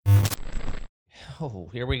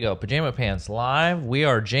Oh, here we go. Pajama Pants Live. We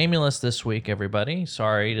are Jamie-less this week, everybody.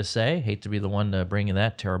 Sorry to say. Hate to be the one to bring you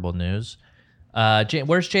that terrible news.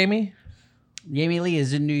 Where's Jamie? Jamie Lee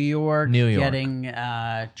is in New York. New York. Getting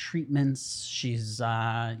treatments. She's,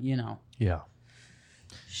 Yeah.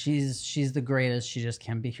 she's the greatest. She just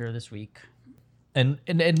can't be here this week. And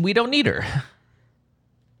we don't need her.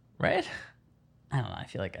 Right? I don't know. I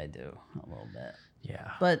feel like I do a little bit.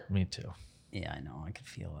 Yeah. But me too. yeah, I know. I can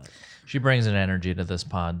feel it. She brings an energy to this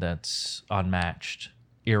pod that's unmatched,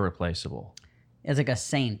 irreplaceable. It's like a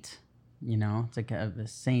saint, you know? It's like a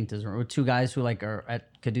saint is two guys who like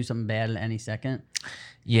could do something bad at any second.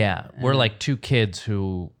 Yeah. We're like two kids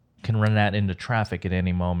who can run out into traffic at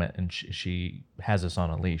any moment, and she has us on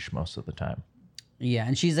a leash most of the time. Yeah,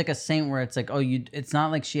 and she's like a saint where it's like, it's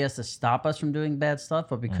not like she has to stop us from doing bad stuff,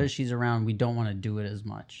 but because she's around, we don't want to do it as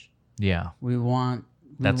much. Yeah.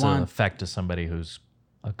 That's an effect to somebody who's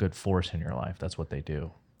a good force in your life. That's what they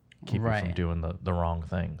do. Keep you from doing the wrong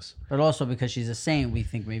things. But also because she's a saint, we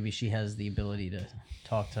think maybe she has the ability to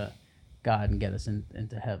talk to God and get us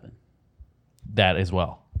into heaven. That as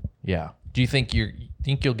well. Yeah. Do you think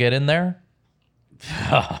you'll get in there?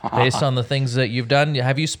 Based on the things that you've done?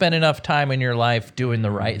 Have you spent enough time in your life doing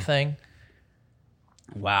the right thing?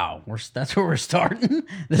 Wow, that's where we're starting.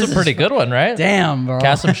 This is a pretty good one, right? Damn, bro.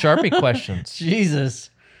 Cast some Sharpie questions.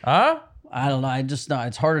 Jesus. Huh? I don't know. I just know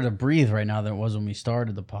it's harder to breathe right now than it was when we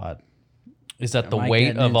started the pod. Is that the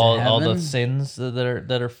weight of all the sins that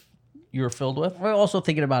are you were filled with? We're also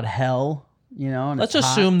thinking about hell, you know. And let's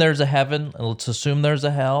assume there's a heaven. Let's assume there's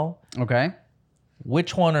a hell. Okay.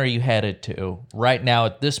 Which one are you headed to right now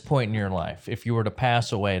at this point in your life? If you were to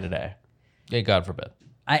pass away today, God forbid.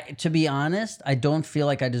 To be honest, I don't feel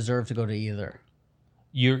like I deserve to go to either.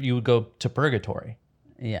 You would go to purgatory.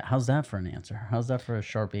 Yeah, how's that for an answer? How's that for a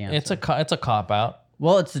Sharpie answer? It's a cop out.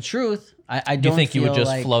 Well, it's the truth. I don't. You think you would just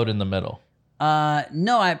like, float in the middle?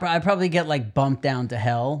 No, I probably get like bumped down to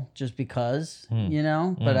hell just because, you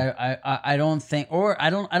know. But I don't think, or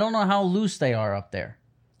I don't know how loose they are up there.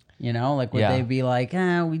 You know, like would they be like,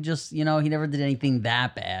 we just, you know, he never did anything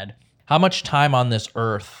that bad. How much time on this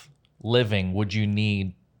earth living would you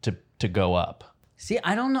need to go up? See,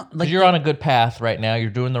 I don't know. Like you're on a good path right now. You're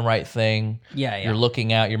doing the right thing. Yeah. You're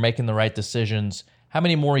looking out. You're making the right decisions. How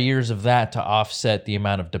many more years of that to offset the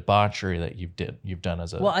amount of debauchery that you've done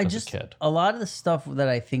as a kid? A lot of the stuff that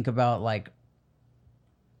I think about, like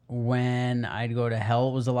when I'd go to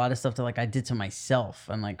hell, was a lot of stuff that like I did to myself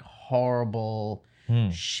and like horrible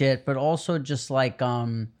shit, but also just like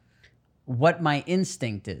what my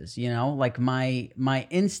instinct is, you know, like my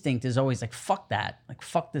instinct is always like, fuck that, like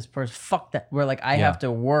fuck this person, fuck that, where like I have to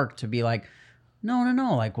work to be like, no,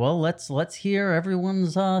 like, well, let's hear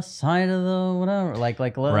everyone's side of the whatever,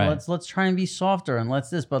 let's try and be softer and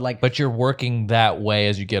but you're working that way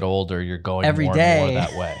as you get older. You're going every more day and more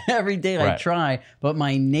that way. every day. I try, but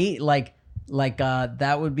my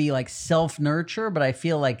that would be like self-nurture, but I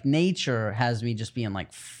feel like nature has me just being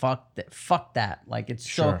like, fuck that. Like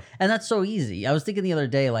it's and that's so easy. I was thinking the other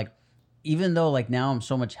day, like, even though like now I'm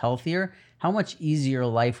so much healthier, how much easier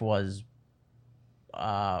life was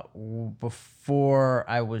before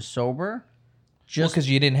I was sober. Just because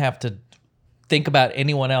you didn't have to think about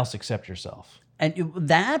anyone else except yourself. And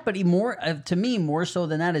but more to me, more so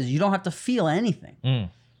than that is you don't have to feel anything.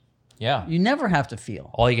 Yeah. You never have to feel.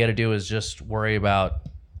 All you got to do is just worry about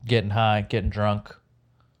getting high, getting drunk.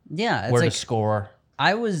 Yeah. It's where like, to score.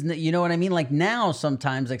 I was, you know what I mean? Like now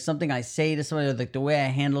sometimes like something I say to somebody, like the way I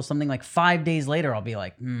handle something, like 5 days later, I'll be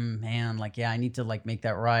like, man, like, yeah, I need to like make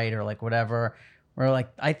that right or like whatever. Or like,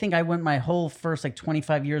 I think I went my whole first like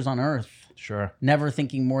 25 years on earth. Sure. Never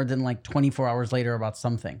thinking more than like 24 hours later about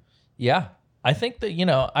something. Yeah. I think that, you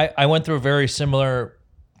know, I went through a very similar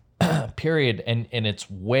period, and it's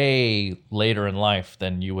way later in life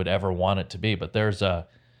than you would ever want it to be. But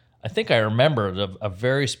I think I remember a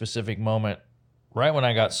very specific moment right when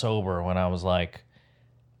I got sober, when I was like,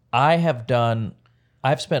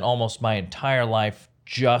 I've spent almost my entire life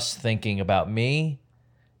just thinking about me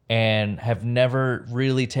and have never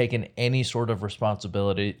really taken any sort of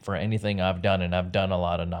responsibility for anything I've done. And I've done a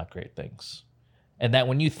lot of not great things. And that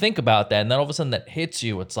when you think about that, and then all of a sudden that hits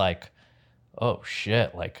you, it's like, oh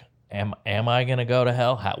shit, like, am I gonna go to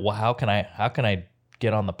hell? How can I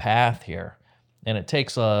get on the path here? And it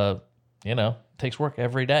takes work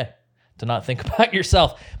every day to not think about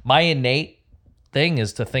yourself. My innate thing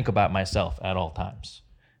is to think about myself at all times.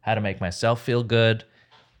 How to make myself feel good.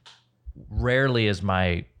 Rarely is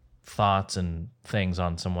my thoughts and things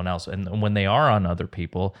on someone else. And when they are on other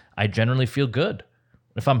people, I generally feel good.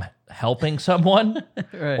 if I'm helping someone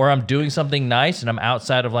Right. or I'm doing something nice and I'm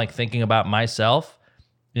outside of like thinking about myself,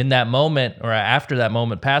 in that moment or after that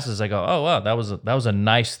moment passes, I go, oh wow, that was a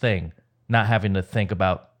nice thing, not having to think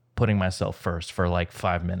about putting myself first for like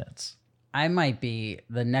 5 minutes. I might be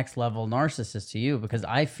the next level narcissist to you because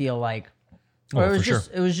I feel like Oh, it was for sure.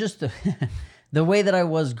 just it was just the way that I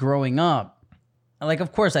was growing up. Like,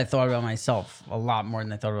 of course, I thought about myself a lot more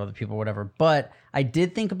than I thought about other people, whatever. But I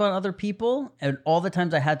did think about other people, and all the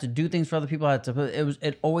times I had to do things for other people,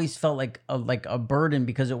 it always felt like a burden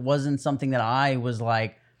because it wasn't something that I was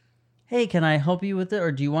like, hey, can I help you with it,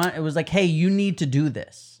 or do you want? It was like, hey, you need to do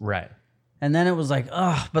this, Right. and then it was like,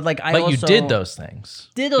 ugh. But like, But you did those things.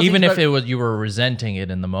 Did those even things, if but- it was you were resenting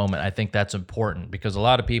it in the moment. I think that's important because a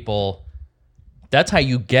lot of people, that's how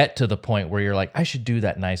you get to the point where you're like, I should do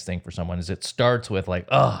that nice thing for someone. Is it starts with like,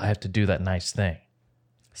 oh, I have to do that nice thing.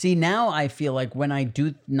 See, now I feel like when I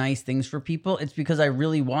do nice things for people, it's because I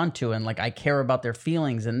really want to, and like I care about their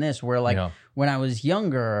feelings and this. Where like Yeah. when I was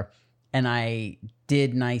younger and I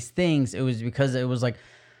did nice things, it was because it was like,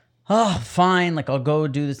 oh, fine, like I'll go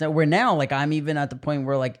do this. Where now, like I'm even at the point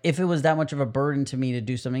where like if it was that much of a burden to me to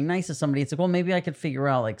do something nice to somebody, it's like, well, maybe I could figure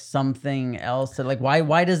out like something else to like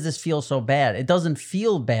why does this feel so bad? It doesn't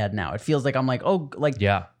feel bad now. It feels like I'm like, oh, like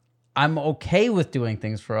Yeah. I'm okay with doing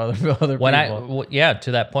things for other people.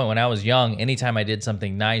 To that point, when I was young, anytime I did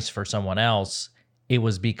something nice for someone else, it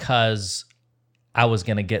was because I was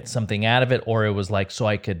going to get something out of it, or it was like, so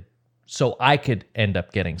I could end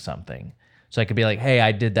up getting something. So I could be like, hey,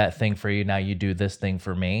 I did that thing for you. Now you do this thing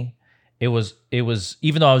for me. It was,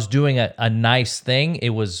 even though I was doing a nice thing,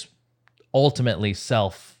 it was ultimately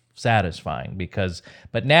self-satisfying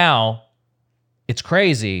but now it's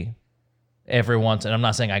crazy every once, and I'm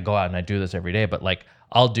not saying I go out and I do this every day, but like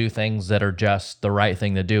I'll do things that are just the right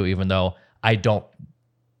thing to do, even though I don't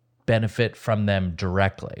benefit from them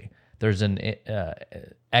directly. There's an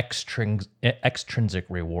extrinsic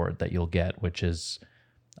reward that you'll get, which is,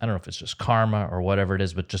 I don't know if it's just karma or whatever it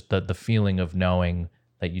is, but just the feeling of knowing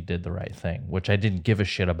that you did the right thing, which I didn't give a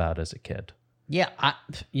shit about as a kid. Yeah,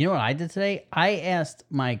 you know what I did today? I asked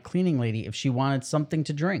my cleaning lady if she wanted something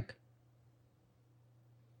to drink.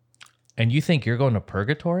 And you think you're going to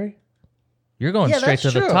purgatory? You're going Yeah, straight that's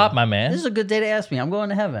to the true. top, my man. This is a good day to ask me. I'm going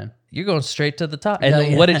to heaven. You're going straight to the top. And Yeah,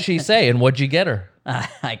 yeah. what did she say? And what'd you get her?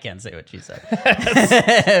 I can't say what she said.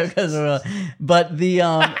 But the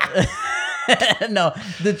no,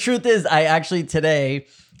 the truth is, I actually today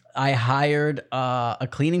I hired a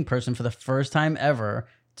cleaning person for the first time ever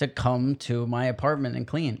to come to my apartment and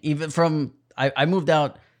clean. Even from I moved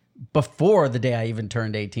out before the day I even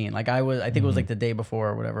turned 18. Like I think it was like the day before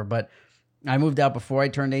or whatever. But I moved out before I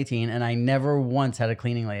turned 18, and I never once had a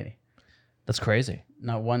cleaning lady. That's crazy.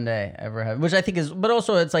 Not one day I ever had, which I think is, but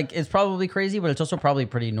also it's like, it's probably crazy, but it's also probably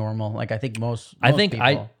pretty normal. Like I think most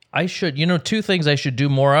people. I should, two things I should do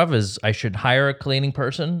more of is I should hire a cleaning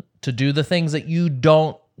person to do the things that you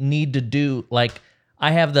don't need to do. Like I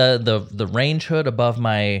have the range hood above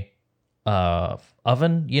my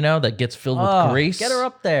oven, that gets filled with grease. Get her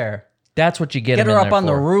up there. That's what you get. Get her up on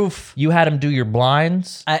the roof. You had him do your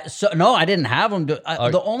blinds. No, I didn't have him do.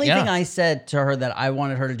 The only yeah. thing I said to her that I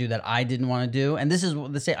wanted her to do that I didn't want to do, and this is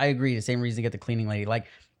I agree, the same reason to get the cleaning lady. Like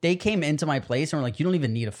they came into my place and were like, "You don't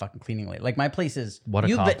even need a fucking cleaning lady." Like my place is. What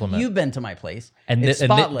a compliment. You've been to my place, and it's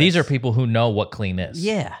spotless. These are people who know what clean is.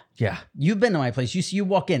 Yeah. Yeah. You've been to my place. You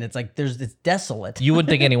walk in, it's like it's desolate. You wouldn't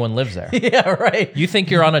think anyone lives there. Yeah, right. You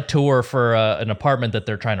think you're on a tour for an apartment that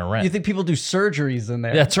they're trying to rent. You think people do surgeries in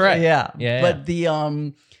there? That's right. Yeah. Yeah. But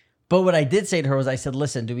but what I did say to her was, I said,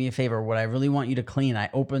 "Listen, do me a favor. What I really want you to clean." I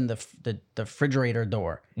opened the refrigerator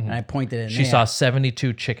door and I pointed in. She there. saw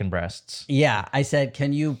 72 chicken breasts. Yeah, I said,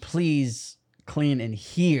 "Can you please clean in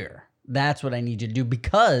here? That's what I need you to do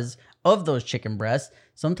because of those chicken breasts.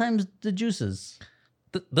 Sometimes the juices."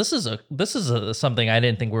 This is something I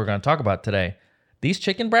didn't think we were going to talk about today. These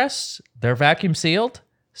chicken breasts, they're vacuum sealed.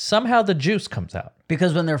 Somehow the juice comes out.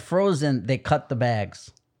 Because when they're frozen, they cut the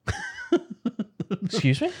bags.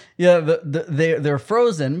 Excuse me? Yeah, they're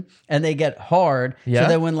frozen and they get hard. Yeah. So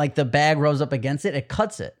that when like the bag rose up against it, it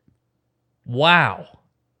cuts it. Wow.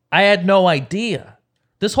 I had no idea.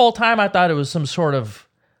 This whole time I thought it was some sort of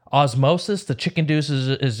osmosis. The chicken juice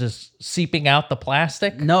is just seeping out the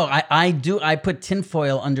plastic. No, I put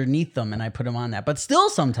tinfoil underneath them and I put them on that. But still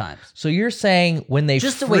sometimes. So you're saying when they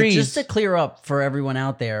freeze... Just to clear up for everyone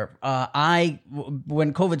out there,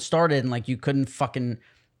 when COVID started and like you couldn't fucking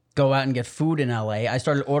go out and get food in LA, I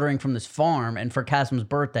started ordering from this farm, and for Kasim's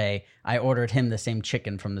birthday, I ordered him the same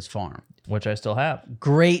chicken from this farm. Which I still have.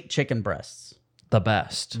 Great chicken breasts. the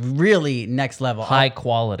best. Really next level. High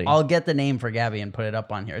quality. I'll get the name for Gabby and put it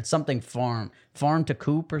up on here. It's something farm to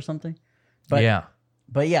coop or something. But yeah.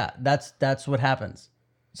 But yeah, that's what happens.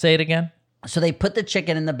 Say it again. So they put the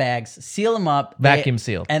chicken in the bags, seal them up, Vacuum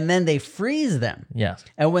sealed. and then they freeze them. Yes.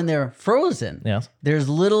 And when they're frozen, Yes. there's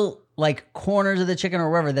little like corners of the chicken or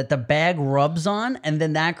wherever that the bag rubs on, and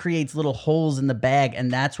then that creates little holes in the bag, and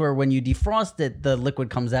that's where when you defrost it, the liquid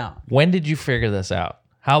comes out. When did you figure this out?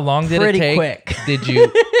 How long did Pretty it take? quick. Did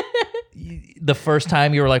you the first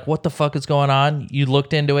time you were like, what the fuck is going on? You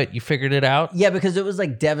looked into it, you figured it out? Yeah, because it was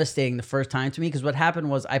like devastating the first time to me. Because what happened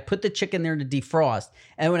was I put the chicken there to defrost,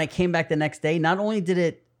 and when I came back the next day, not only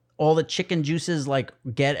did all the chicken juices like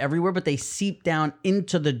get everywhere, but they seeped down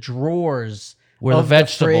into the drawers where the of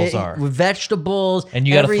vegetables are. With vegetables, and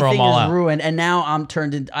you got to throw them all everything is out. ruined. And now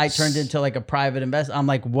I turned into like a private investor. I'm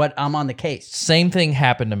like, what? I'm on the case. Same thing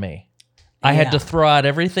happened to me. I had Yeah. to throw out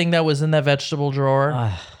everything that was in that vegetable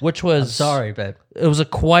drawer, which was Sorry, babe. It was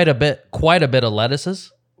quite a bit of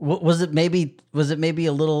lettuces. Was it maybe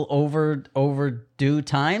a little overdue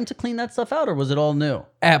time to clean that stuff out, or was it all new?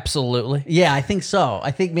 Absolutely. Yeah, I think so. I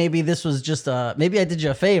think maybe this was just maybe I did you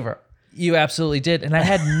a favor. You absolutely did. And I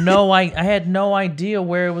had I had no idea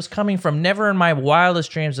where it was coming from. Never in my wildest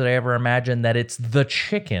dreams did I ever imagine that it's the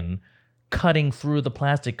chicken cutting through the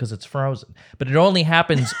plastic because it's frozen. But it only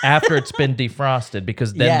happens after it's been defrosted,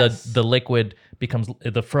 because then Yes. the liquid becomes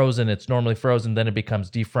it's normally frozen, then it becomes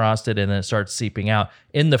defrosted, and then it starts seeping out.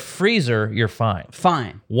 In the freezer, you're fine.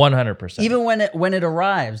 Fine. 100%. Even when it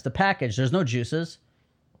arrives, the package, there's no juices.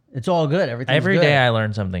 It's all good. Everything's Every good. day I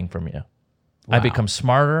learn something from you. I become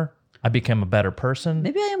smarter. I become a better person.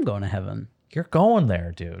 Maybe I am going to heaven. You're going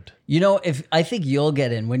there, dude. You know, if I think you'll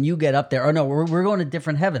get in when you get up there. Oh no, we're going to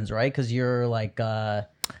different heavens, right? Because you're like,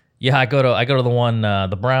 Yeah, I go to the one,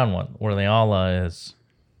 the brown one, where the Allah is.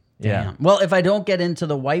 Yeah. damn. Well, if I don't get into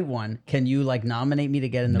the white one, can you like nominate me to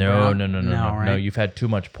get in the brown? No. right? No, you've had too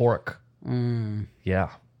much pork. Yeah.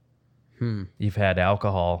 You've had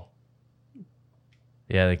alcohol.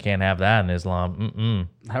 Yeah, they can't have that in Islam.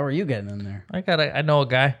 How are you getting in there? I know a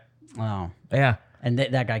guy. Oh, Yeah. and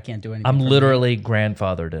that guy can't do anything. I'm for me. literally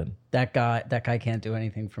grandfathered in. That guy can't do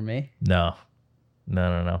anything for me. No.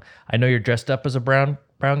 I know you're dressed up as a brown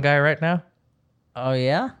guy right now. Oh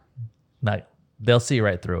yeah. No, they'll see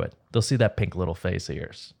right through it. They'll see that pink little face of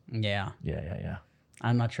yours. Yeah. Yeah.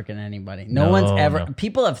 I'm not tricking anybody. No one's ever. no.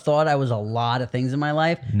 People have thought I was a lot of things in my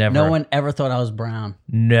life. Never. No one ever thought I was brown.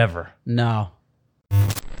 Never. No.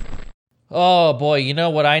 Oh boy, you know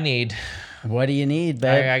what I need? What do you need,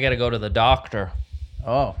 babe? I got to go to the doctor.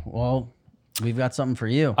 Oh well, we've got something for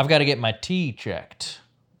you. I've got to get my tea checked.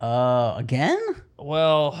 Again?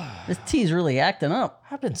 Well, This tea's really acting up.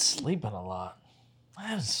 I've been sleeping a lot.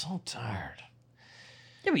 I'm so tired.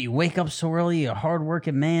 Yeah, but you wake up so early. You're a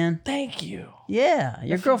hardworking man. Thank you. Yeah,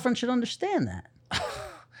 your girlfriend should understand that.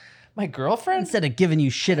 My girlfriend? Instead of giving you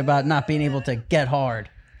shit about not being able to get hard.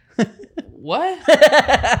 What?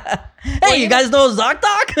 Hey, you guys know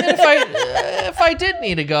ZocDoc? if I did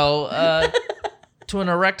need to go to an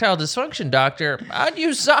erectile dysfunction doctor, I'd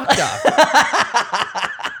use ZocDoc.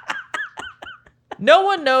 No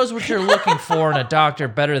one knows what you're looking for in a doctor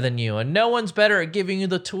better than you, and no one's better at giving you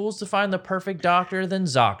the tools to find the perfect doctor than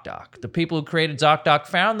ZocDoc. The people who created ZocDoc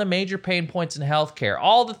found the major pain points in healthcare,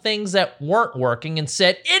 all the things that weren't working, and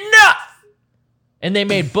said, enough! And they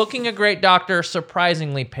made booking a great doctor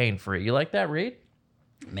surprisingly pain-free. You like that, Reed?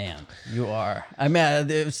 Man, you are. I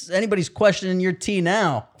mean, if anybody's questioning your tea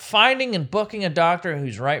now. Finding and booking a doctor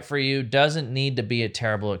who's right for you doesn't need to be a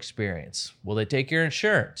terrible experience. Will they take your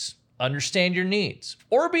insurance, understand your needs,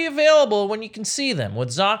 or be available when you can see them? With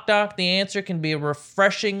ZocDoc, the answer can be a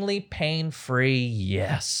refreshingly pain-free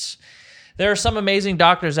yes. There are some amazing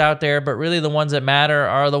doctors out there, but really the ones that matter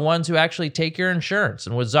are the ones who actually take your insurance.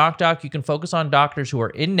 And with ZocDoc, you can focus on doctors who are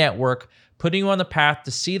in-network, putting you on the path to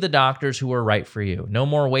see the doctors who are right for you. No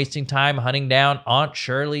more wasting time hunting down Aunt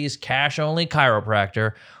Shirley's cash-only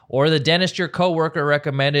chiropractor or the dentist your coworker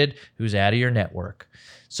recommended who's out of your network.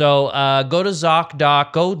 So go to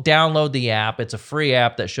ZocDoc, go download the app. It's a free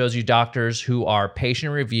app that shows you doctors who are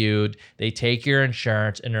patient reviewed. They take your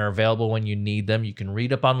insurance and are available when you need them. You can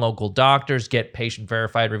read up on local doctors, get patient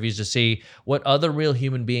verified reviews to see what other real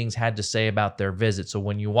human beings had to say about their visit. So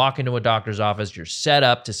when you walk into a doctor's office, you're set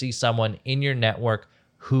up to see someone in your network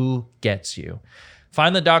who gets you.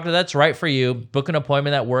 Find the doctor that's right for you. Book an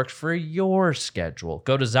appointment that works for your schedule.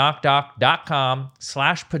 Go to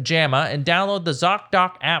ZocDoc.com/pajama and download the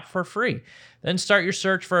ZocDoc app for free. Then start your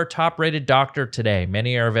search for a top-rated doctor today.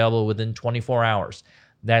 Many are available within 24 hours.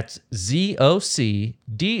 That's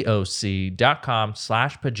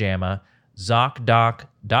ZocDoc.com/pajama.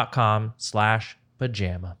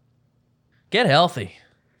 ZocDoc.com/pajama. Get healthy.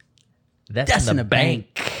 That's in the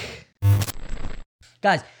bank.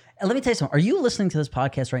 Guys, let me tell you something. Are you listening to this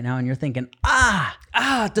podcast right now and you're thinking,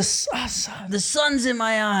 the sun's in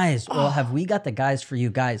my eyes? Well, have we got the guys for you?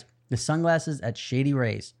 Guys, the sunglasses at Shady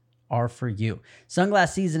Rays are for you.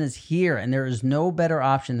 Sunglass season is here, and there is no better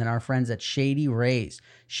option than our friends at Shady Rays.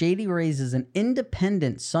 Shady Rays is an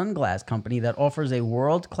independent sunglass company that offers a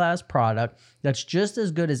world-class product that's just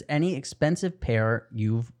as good as any expensive pair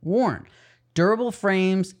you've worn. Durable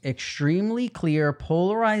frames, extremely clear,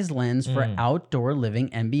 polarized lens for outdoor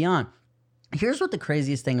living and beyond. Here's what the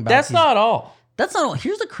craziest thing about That's not all. That's not all.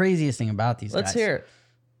 Here's the craziest thing about these Let's guys. hear it.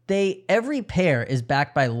 Every pair is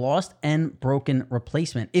backed by lost and broken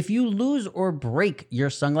replacement. If you lose or break your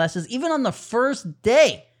sunglasses, even on the first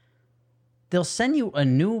day, they'll send you a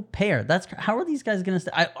new pair. How are these guys going to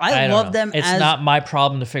stay? I don't love know. them. It's not my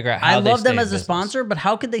problem to figure out how I they love them stay as a business. sponsor, but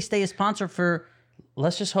how could they stay a sponsor for?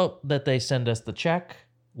 Let's just hope that they send us the check.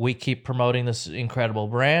 We keep promoting this incredible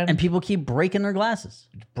brand. And people keep breaking their glasses.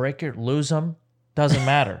 Break it, lose them, doesn't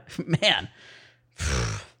matter. Man.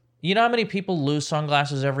 You know how many people lose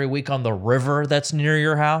sunglasses every week on the river that's near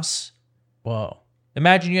your house? Whoa.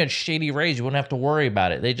 Imagine you had Shady Rays. You wouldn't have to worry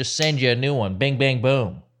about it. They just send you a new one. Bing, bang,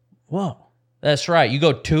 boom. Whoa. That's right. You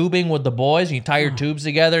go tubing with the boys, and you tie your tubes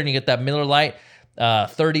together, and you get that Miller Lite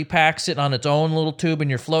 30-pack sitting on its own little tube,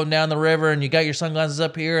 and you're floating down the river, and you got your sunglasses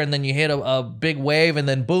up here, and then you hit a big wave, and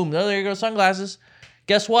then boom, oh, there you go, sunglasses.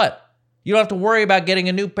 Guess what? You don't have to worry about getting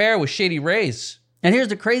a new pair with Shady Rays. And here's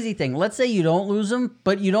the crazy thing. Let's say you don't lose them,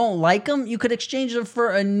 but you don't like them. You could exchange them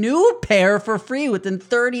for a new pair for free within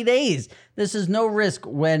 30 days. This is no risk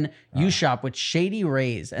when you shop with Shady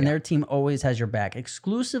Rays, and their team always has your back.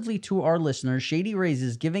 Exclusively to our listeners, Shady Rays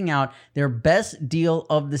is giving out their best deal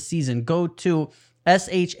of the season. Go to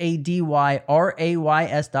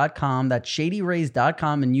ShadyRays.com. That's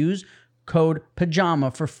ShadyRays.com and use code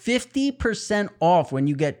PAJAMA for 50% off when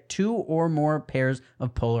you get 2 or more pairs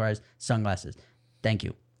of polarized sunglasses. Thank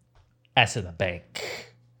you. That's in the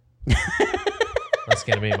bank. That's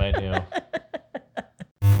going to be my deal.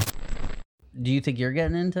 Do you think you're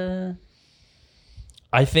getting into?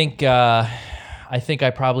 I think I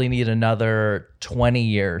probably need another 20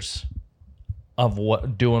 years of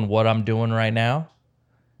doing what I'm doing right now,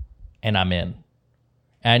 and I'm in.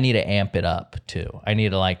 And I need to amp it up too. I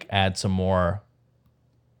need to add some more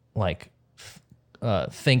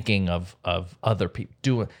thinking of other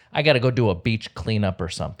people. I got to go do a beach cleanup or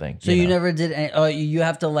something. So you never did. You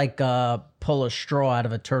have to pull a straw out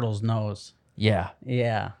of a turtle's nose. Yeah.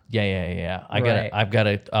 Yeah. I've got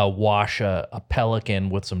to wash a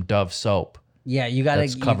pelican with some Dove soap. Yeah, you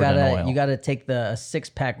gotta take the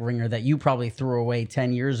 6-pack ringer that you probably threw away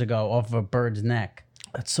 10 years ago off of a bird's neck.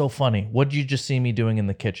 That's so funny. What did you just see me doing in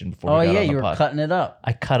the kitchen before? Oh yeah, you were cutting it up.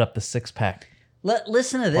 I cut up the 6-pack.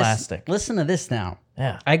 Listen to this. Plastic. Listen to this now.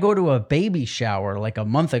 Yeah. I go to a baby shower a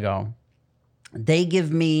month ago. They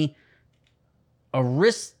give me a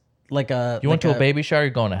wrist You went to a baby shower,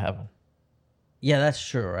 you're going to heaven. Yeah, that's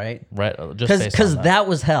true, right? Right. Just because that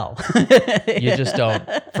was hell. You just don't.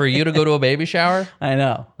 For you to go to a baby shower? I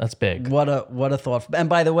know. That's big. What a thought. And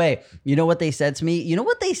by the way, you know what they said to me? You know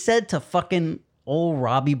what they said to fucking old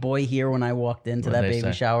Robbie boy here when I walked into that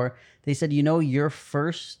baby shower? They said, your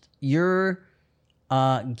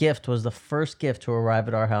gift was the first gift to arrive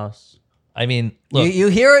at our house. I mean, look. You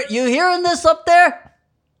hear it? You hearing this up there?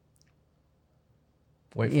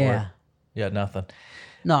 Wait for it. Yeah, nothing.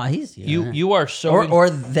 No, he's you are so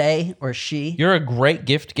or they or she. You're a great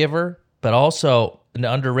gift giver, but also an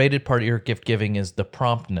underrated part of your gift giving is the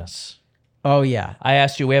promptness. Oh yeah. I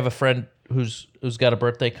asked you. We have a friend who's got a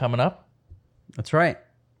birthday coming up. That's right.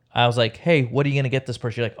 I was like, hey, what are you gonna get this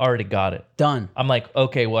person? You're like, already got it. Done. I'm like,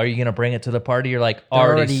 okay, well, are you gonna bring it to the party? You're like,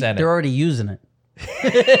 already sent it. They're already using it.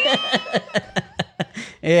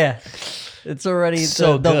 Yeah. It's already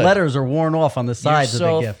so the letters are worn off on the sides of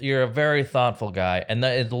the gift. You're a very thoughtful guy, and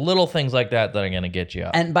the little things like that are gonna get you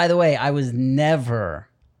up. And by the way, I was never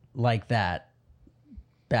like that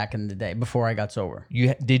back in the day before I got sober.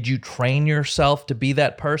 Did you train yourself to be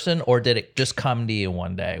that person, or did it just come to you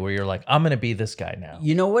one day where you're like, I'm gonna be this guy now?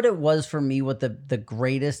 You know what it was for me? What the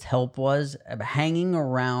greatest help was? Hanging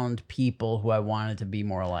around people who I wanted to be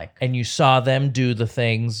more like. And you saw them do the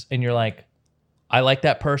things, and you're like, I like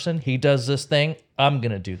that person. He does this thing. I'm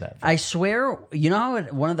going to do that thing. I swear, you know how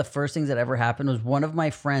one of the first things that ever happened was one of my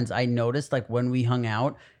friends, I noticed when we hung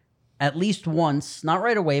out, at least once, not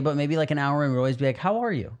right away, but maybe an hour, and we'd always be like, how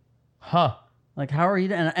are you? Huh. How are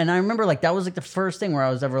you? And I remember that was the first thing where I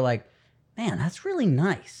was ever like, man, that's really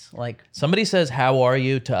nice. Like, Somebody says, "How are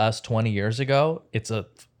you?" to us 20 years ago. It's a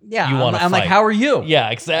yeah, You wanna I'm like, fight. how are you? yeah,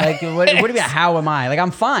 exactly. Like, what do you mean? How am I? Like,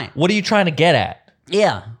 I'm fine. What are you trying to get at?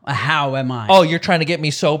 Yeah. How am I? Oh, you're trying to get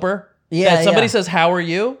me sober? Yeah, Somebody yeah. says, "How are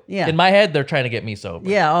you?" Yeah. In my head, they're trying to get me sober.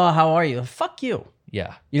 Yeah. Oh, how are you? Fuck you.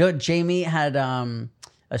 Yeah. You know, Jamie had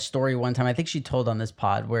a story one time, I think she told on this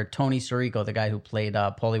pod, where Tony Sirico, the guy who played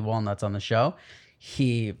Paulie Walnuts on the show,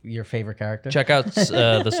 your favorite character. Check out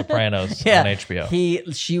The Sopranos Yeah, on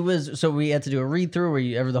HBO. So we had to do a read through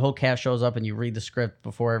where the whole cast shows up and you read the script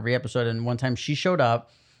before every episode. And one time she showed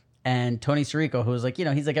up, and Tony Sirico, who was like,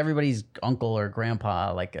 he's like everybody's uncle or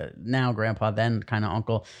grandpa, like now grandpa, then kind of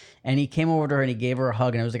uncle. And he came over to her and he gave her a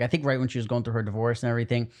hug. And it was like, I think right when she was going through her divorce and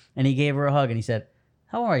everything. And he gave her a hug and he said,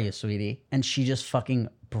 "How are you, sweetie?" And she just fucking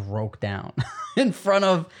broke down in front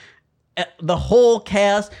of the whole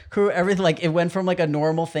cast, crew, everything. Like, it went from like a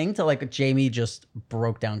normal thing to like Jamie just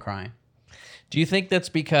broke down crying. Do you think that's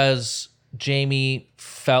because Jamie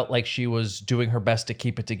felt like she was doing her best to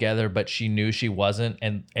keep it together, but she knew she wasn't,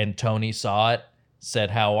 and Tony saw it,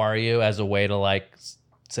 said, "How are you?" as a way to like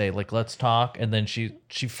say, like, let's talk, and then she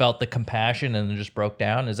felt the compassion and then just broke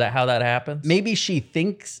down? Is that how that happens? Maybe she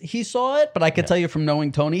thinks he saw it, but I could tell you from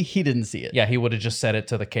knowing Tony, he didn't see it. Yeah, he would have just said it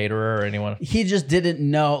to the caterer or anyone. He just didn't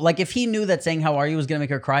know. Like, if he knew that saying "How are you" was gonna make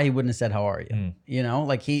her cry, he wouldn't have said "How are you." You know,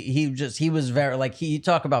 like he was very like, you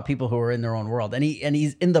talk about people who are in their own world, and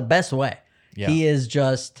he's in the best way. Yeah. He is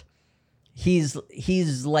just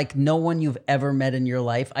he's like no one you've ever met in your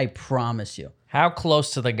life. I promise you. How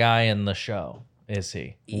close to the guy in the show is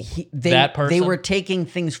he? That person? They were taking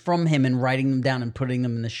things from him and writing them down and putting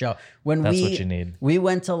them in the show. That's what you need. We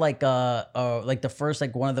went to like the first,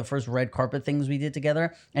 like one of the first red carpet things we did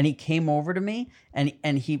together, and he came over to me and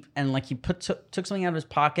he took something out of his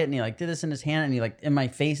pocket and he like did this in his hand and he like in my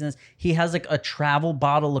face, and this, he has like a travel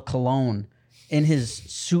bottle of cologne in his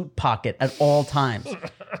suit pocket at all times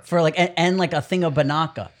for like and like a thing of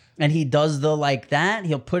Banaka, and he does the like that.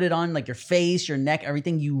 He'll put it on like your face, your neck,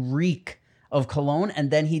 everything. You reek of cologne, and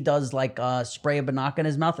then he does like spray a Banaka in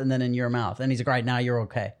his mouth and then in your mouth, and he's like, "All right, now you're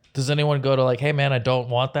okay." Does anyone go to like, "Hey man, I don't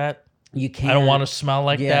want that. You can't. I don't want to smell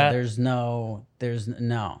like that." There's no.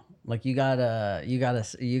 Like you gotta know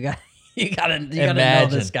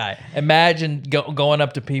this guy. Imagine going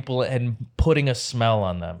up to people and putting a smell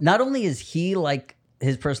on them. Not only is he like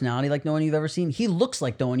his personality like no one you've ever seen, he looks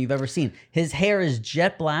like no one you've ever seen. His hair is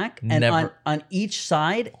jet black, and on each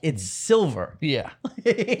side it's silver. Yeah.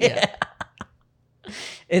 Yeah.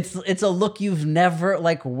 It's a look you've never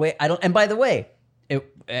like. I don't. And by the way,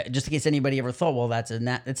 just in case anybody ever thought, well,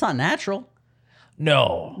 it's not natural.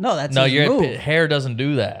 No, that's no. his Your move. hair doesn't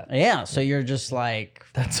do that. Yeah, so you're just like,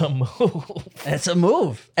 that's a move. That's a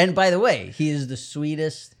move. And by the way, he is the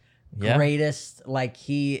sweetest, Yeah. greatest. Like,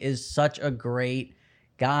 he is such a great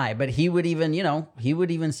guy. But he would even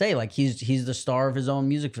say like he's the star of his own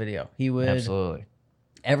music video. He would Absolutely.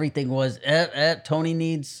 Everything was Tony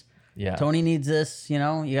needs. Yeah. Tony needs this. You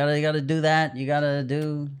gotta do that. You gotta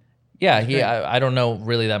do. Yeah, I don't know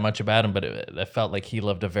really that much about him, but it felt like he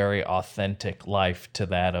lived a very authentic life to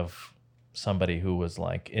that of somebody who was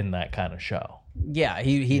like in that kind of show. Yeah,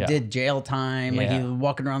 he did jail time. Like, Yeah. he was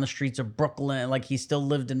walking around the streets of Brooklyn. Like, he still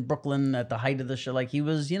lived in Brooklyn at the height of the show. Like, he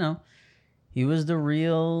was the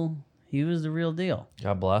real deal.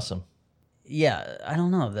 God bless him. Yeah, I don't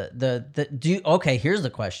know. Okay, here's the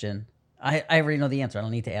question. I already know the answer. I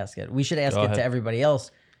don't need to ask it. We should ask Go it ahead. to everybody else.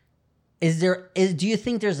 Do you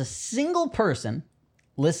think there's a single person,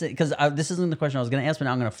 listen, because this isn't the question I was going to ask, but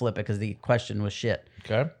now I'm going to flip it because the question was shit.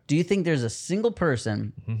 Okay. Do you think there's a single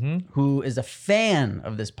person who is a fan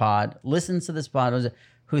of this pod, listens to this pod,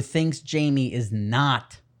 who thinks Jamie is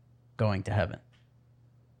not going to heaven?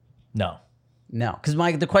 No. No, because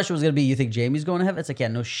the question was going to be, you think Jamie's going to heaven? It's like, yeah,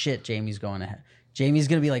 no shit, Jamie's going to heaven. Jamie's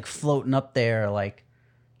going to be like floating up there, like.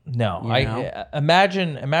 No. You know? I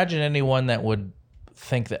imagine anyone that would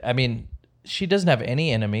think that. I mean, she doesn't have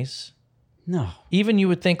any enemies. No. Even you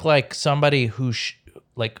would think like somebody who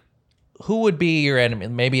who would be your enemy?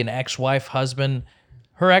 Maybe an ex-wife, husband.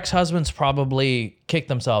 Her ex-husbands probably kick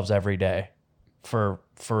themselves every day for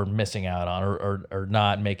missing out on or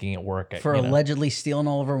not making it work. For allegedly stealing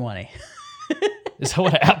all of her money. Is that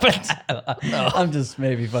what happened? I'm just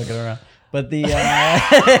maybe fucking around. But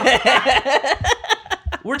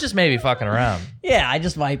We're just maybe fucking around. yeah, I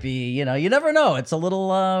just might be, you never know. It's a little,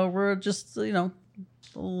 we're just, a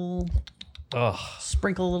little Ugh.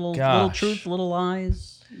 sprinkle a little Gosh. truth, little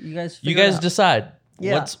lies. You guys You figure it guys out. decide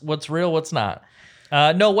Yeah. what's real, what's not.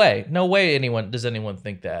 No way does anyone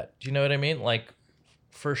think that. Do you know what I mean? Like,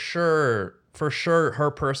 for sure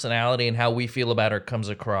her personality and how we feel about her comes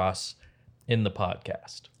across in the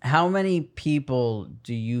podcast. How many people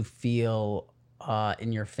do you feel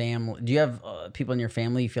in your family? Do you have people in your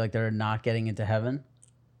family you feel like they're not getting into heaven?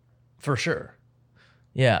 For sure.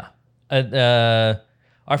 Yeah.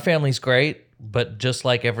 Our family's great, but just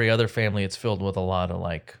like every other family, it's filled with a lot of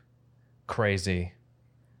like crazy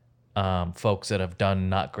folks that have done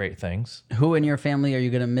not great things. Who in your family are you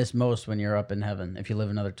going to miss most when you're up in heaven? If you live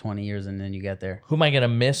another 20 years and then you get there? Who am I going to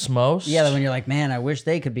miss most? Yeah, when you're like, man, I wish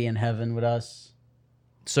they could be in heaven with us.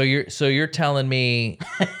 So you're telling me,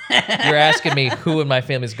 you're asking me who in my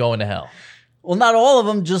family is going to hell? Well, not all of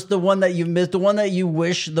them, just the one that you missed, the one that you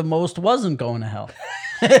wish the most wasn't going to hell.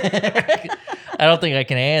 I don't think I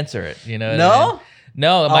can answer it. You know? No? What I mean?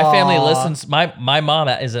 No, my family listens. My mom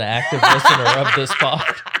is an active listener of this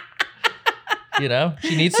pod. You know,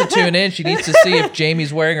 she needs to tune in. She needs to see if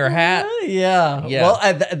Jamie's wearing her hat. Yeah. Yeah.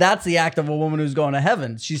 Well, that's the act of a woman who's going to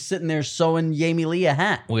heaven. She's sitting there sewing Jamie Lee a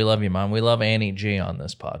hat. We love you, Mom. We love Annie G on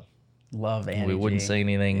this pod. Love Annie We wouldn't G. say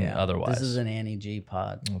anything otherwise. This is an Annie G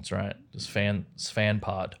pod. That's right. It's fan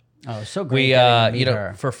pod. Oh, so great. We getting to you meet know,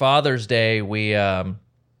 her. for Father's Day, we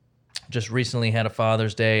just recently had a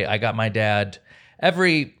Father's Day. I got my dad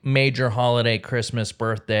every major holiday, Christmas,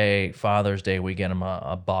 birthday, Father's Day, we get him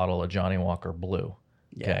a bottle of Johnny Walker Blue.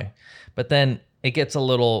 Okay. But then it gets a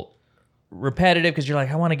little repetitive because you're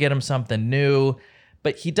like, I want to get him something new.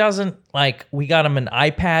 But he doesn't like, we got him an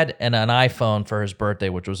iPad and an iPhone for his birthday,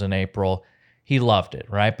 which was in April. He loved it,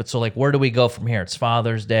 right? But so like, where do we go from here? It's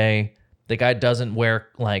Father's Day. The guy doesn't wear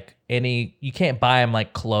like you can't buy him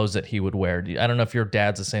like clothes that he would wear. I don't know if your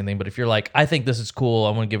dad's the same thing, but if you're like, I think this is cool,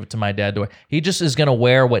 I want to give it to my dad to wear. He just is going to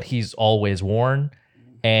wear what he's always worn,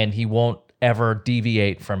 and he won't ever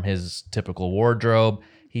deviate from his typical wardrobe.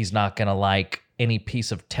 He's not going to like any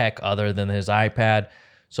piece of tech other than his iPad.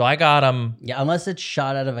 So I got him. Yeah, unless it's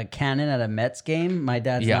shot out of a cannon at a Mets game, my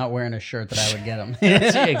dad's not wearing a shirt that I would get him.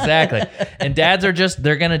 Exactly. And dads are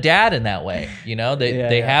they're going to dad in that way. You know,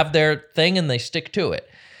 they have their thing and they stick to it.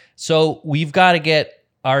 So we've got to get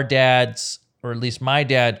our dads, or at least my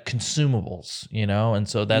dad, consumables, you know? And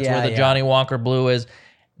so that's where the Johnny Walker Blue is.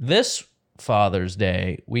 This Father's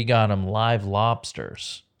Day, we got him live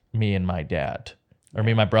lobsters, me and my dad. Or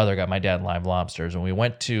me and my brother got my dad live lobsters. And we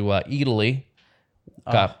went to Italy.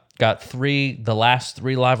 Got the last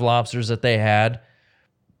 3 live lobsters that they had.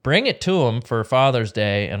 Bring it to them for Father's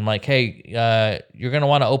Day. And I'm like, hey, you're going to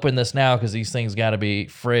want to open this now because these things got to be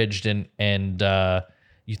fridged. And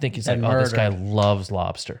you think he's like, oh, this guy loves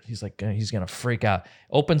lobster. He's like, he's going to freak out.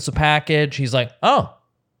 Opens the package. He's like, oh,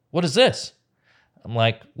 what is this? I'm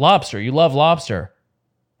like, lobster. You love lobster.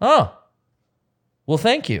 Oh, well,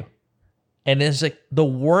 thank you. And it's like the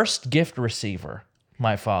worst gift receiver.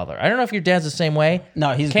 My father. I don't know if your dad's the same way.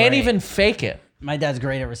 No, he's can't great. even fake it. My dad's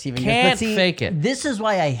great at receiving Can't gifts. But see, fake it. This is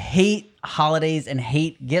why I hate holidays and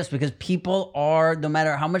hate gifts, because people are, no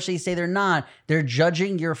matter how much they say they're not, they're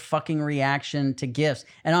judging your fucking reaction to gifts.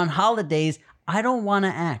 And on holidays, I don't want to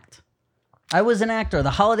act. I was an actor. The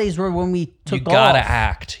holidays were when we took off. You gotta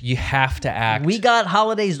act. You have to act. We got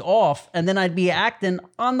holidays off, and then I'd be acting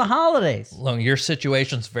on the holidays. Look, your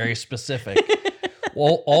situation's very specific.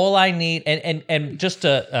 Well, all I need, and just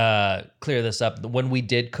to clear this up, when we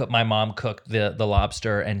did cook, my mom cooked the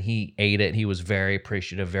lobster and he ate it. He was very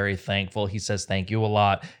appreciative, very thankful. He says thank you a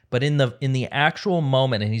lot. But in the actual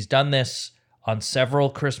moment, and he's done this on several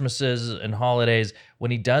Christmases and holidays, when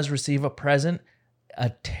he does receive a present,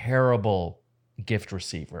 a terrible gift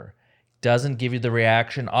receiver doesn't give you the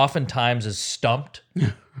reaction. Oftentimes is stumped.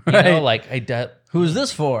 You know, like Who's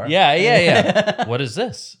this for? Yeah. What is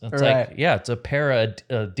this? It's Right. like, it's a pair of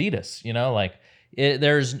Adidas, you know, like it's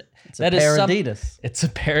a pair of Adidas. It's a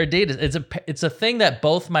pair of Adidas. It's a thing that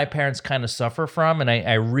both my parents kind of suffer from. And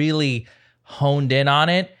I really honed in on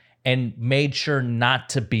it and made sure not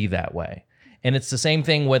to be that way. And it's the same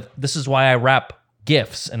thing this is why I wrap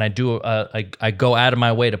gifts, and I go out of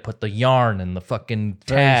my way to put the yarn and the fucking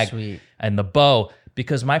tag and the bow.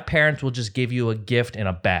 Because my parents will just give you a gift in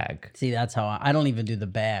a bag. See, that's how I don't even do the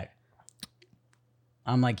bag.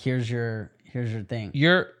 I'm like, here's your thing.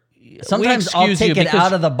 Sometimes I'll take it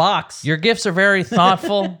out of the box. Your gifts are very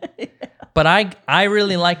thoughtful. But I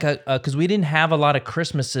really like because we didn't have a lot of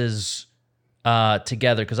Christmases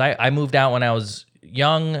together. Because I moved out when I was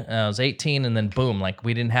young. I was 18, and then boom, like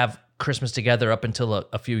we didn't have Christmas together up until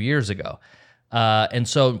a few years ago. And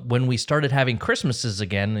so when we started having Christmases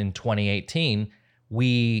again in 2018,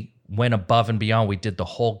 we went above and beyond. We did the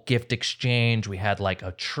whole gift exchange. We had like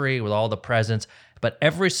a tree with all the presents. But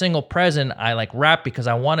every single present I like wrap because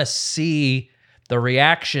I want to see the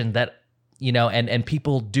reaction that, you know, and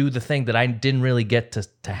people do the thing that I didn't really get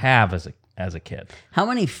to have as as a kid. How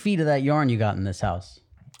many feet of that yarn you got in this house?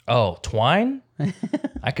 Oh, twine?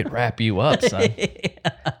 I could wrap you up, son.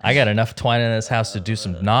 I got enough twine in this house to do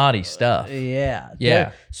some naughty stuff. Yeah.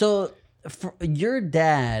 Yeah. So your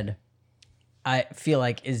dad, I feel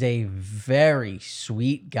like, is a very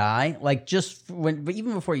sweet guy. Like just but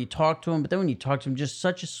even before you talk to him, but then when you talk to him, just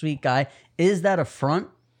such a sweet guy. Is that a front?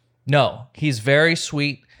 No, he's very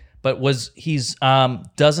sweet, but he's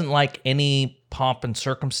doesn't like any pomp and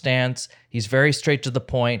circumstance. He's very straight to the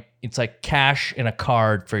point. It's like cash in a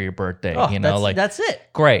card for your birthday. Oh, you know, that's it.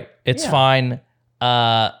 Great. It's Yeah. fine.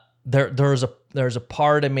 There's a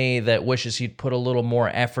part of me that wishes he'd put a little more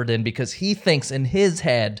effort in, because he thinks in his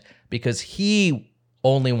head, because he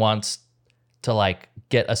only wants to like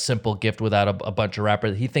get a simple gift without a bunch of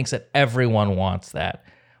wrappers. He thinks that everyone wants that.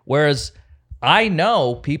 Whereas I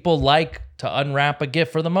know people like to unwrap a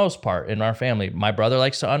gift for the most part in our family. My brother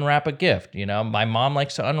likes to unwrap a gift. You know, my mom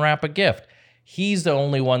likes to unwrap a gift. He's the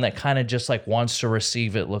only one that kind of just like wants to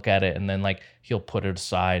receive it, look at it, and then like he'll put it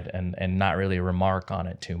aside and not really remark on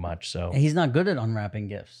it too much. So He's not good at unwrapping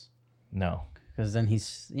gifts no. because then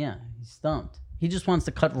he's stumped. He just wants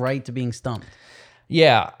to cut right to being stumped.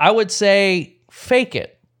 Yeah, I would say fake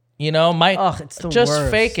it. You know, It's the just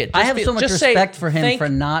worst. fake it. I have so much respect for him thank- for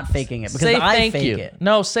not faking it because say I thank fake you. it.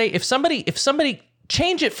 No, say if somebody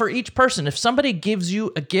change it for each person. If somebody gives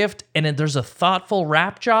you a gift and then there's a thoughtful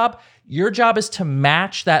wrap job, your job is to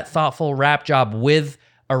match that thoughtful wrap job with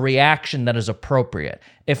a reaction that is appropriate.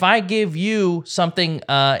 If I give you something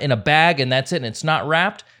in a bag and that's it and it's not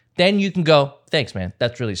wrapped, then you can go, thanks, man.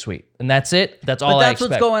 That's really sweet. And that's it. That's all I expect. But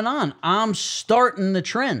that's what's going on. I'm starting the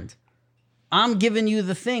trend. I'm giving you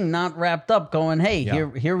the thing not wrapped up, going, hey,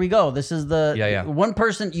 here we go. This is the one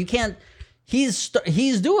person you can't. He's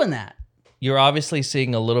doing that. You're obviously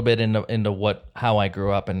seeing a little bit into how I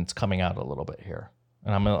grew up, and it's coming out a little bit here.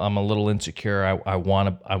 And I'm a little insecure. I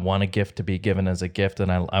want a gift to be given as a gift,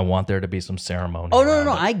 and I want there to be some ceremony. Oh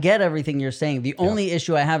no! I get everything you're saying. The only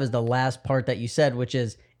issue I have is the last part that you said, which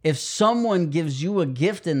is if someone gives you a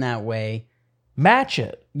gift in that way, match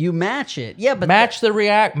it. You match it. Yeah, but match the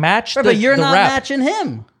react. Match the. But you're the not wrap. matching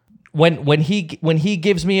him. When he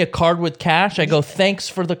gives me a card with cash, I go, thanks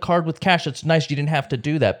for the card with cash. It's nice you didn't have to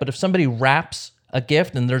do that. But if somebody wraps a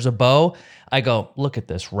gift and there's a bow, I go, look at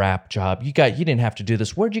this wrap job. You didn't have to do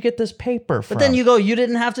this. Where'd you get this paper from? But then you go, you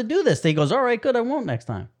didn't have to do this. He goes, all right, good, I won't next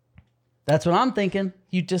time. That's what I'm thinking.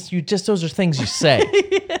 You just those are things you say.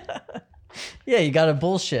 Yeah, you got to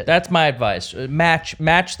bullshit. That's my advice. Match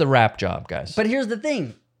the wrap job, guys. But here's the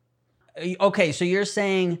thing. Okay, so you're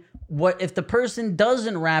saying what if the person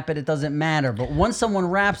doesn't wrap it, it doesn't matter. But once someone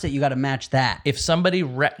wraps it, you got to match that. If somebody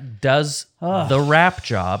does the wrap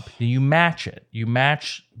job, you match it. You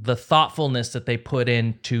match the thoughtfulness that they put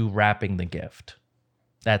into wrapping the gift.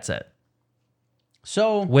 That's it.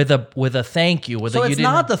 So with a thank you. So it's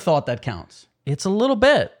not the thought that counts. It's a little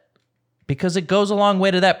bit, because it goes a long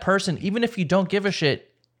way to that person. Even if you don't give a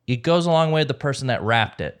shit, it goes a long way to the person that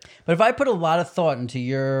wrapped it. But if I put a lot of thought into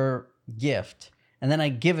your gift and then I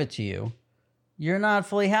give it to you, you're not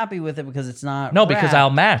fully happy with it because it's not No, because wrapped. I'll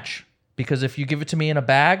match. Because if you give it to me in a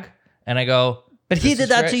bag and I go, but he did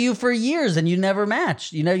that great. to you for years and you never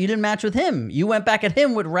matched. You know, you didn't match with him. You went back at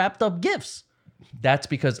him with wrapped up gifts. That's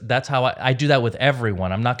because that's how I do that with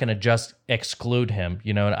everyone. I'm not going to just exclude him.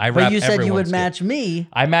 You know, I wrap But you said you would everyone's match gift. me.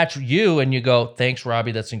 I match you and you go, thanks,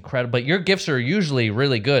 Robbie. That's incredible. But your gifts are usually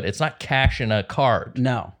really good. It's not cash in a card.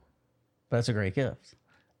 No, but that's a great gift.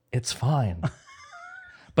 It's fine.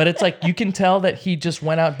 But it's like, you can tell that he just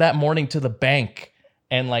went out that morning to the bank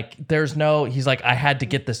and like, he's like, I had to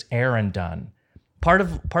get this errand done. Part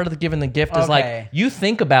of the giving the gift is like, you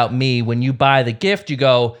think about me when you buy the gift, you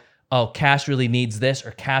go, oh, Cass really needs this,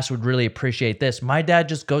 or Cass would really appreciate this. My dad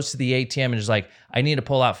just goes to the ATM and is like, I need to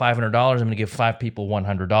pull out $500. I'm going to give 5 people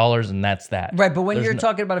 $100, and that's that. Right, but when you're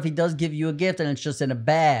talking about if he does give you a gift and it's just in a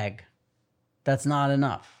bag, that's not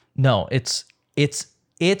enough. No, it's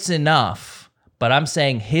enough, but I'm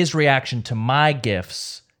saying his reaction to my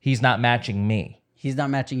gifts, he's not matching me. He's not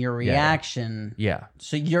matching your reaction. Yeah.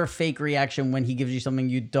 So your fake reaction when he gives you something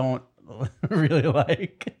you don't really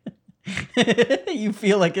like. You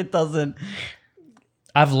feel like it doesn't.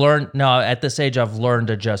 At this age, I've learned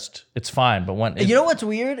to just, it's fine. But you know what's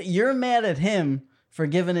weird? You're mad at him for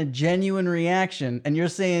giving a genuine reaction, and you're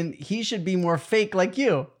saying he should be more fake like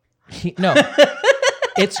you. No,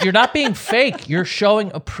 you're not being fake. You're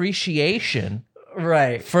showing appreciation.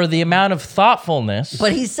 Right. For the amount of thoughtfulness.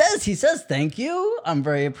 But he says, thank you. I'm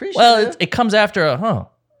very appreciative. Well, it comes after a,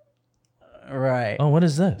 Right. Oh, what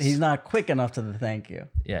is this? He's not quick enough to the thank you.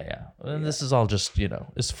 Yeah. And this is all just,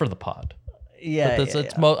 it's for the pod. Yeah, But yeah,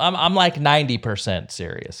 it's I'm like 90%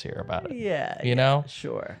 serious here about it. yeah. You know?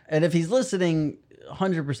 Sure. And if he's listening,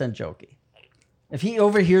 100% jokey. If he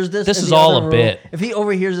overhears this, This in is the all other a room- bit. If he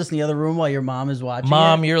overhears this in the other room while your mom is watching,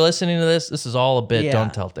 Mom, it, you're listening to this. This is all a bit. yeah,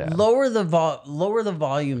 Don't tell Dad. Lower the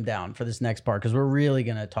volume down for this next part because we're really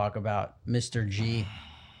gonna talk about Mr. G.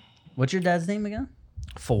 What's your dad's name again?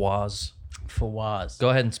 Fawaz. Fawaz. Go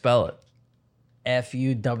ahead and spell it.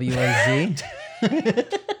 F-U-W-A-Z.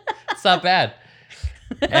 It's not bad.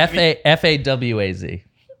 Fawaz.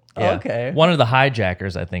 Yeah. Okay. One of the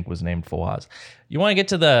hijackers, I think, was named Fawaz. You want to get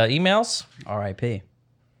to the emails? R.I.P.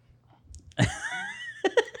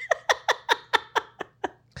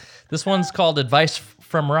 This one's called Advice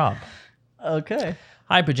from Rob. Okay.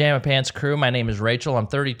 Hi, Pajama Pants crew. My name is Rachel. I'm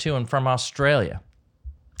 32 and from Australia.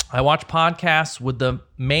 I watch podcasts with the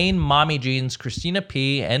main mommy jeans, Christina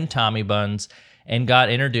P. and Tommy Buns, and got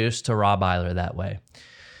introduced to Rob Eiler that way.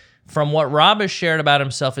 From what Rob has shared about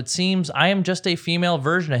himself, it seems I am just a female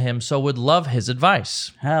version of him, so would love his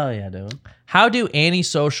advice. Hell yeah, dude. How do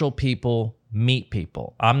antisocial people meet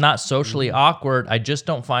people? I'm not socially awkward. I just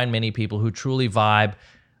don't find many people who I truly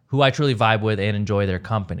vibe with and enjoy their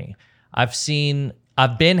company. I've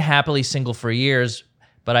been happily single for years,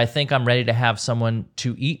 but I think I'm ready to have someone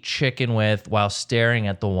to eat chicken with while staring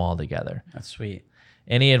at the wall together. That's sweet.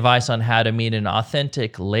 Any advice on how to meet an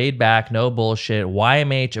authentic, laid-back, no bullshit,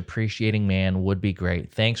 YMH appreciating man would be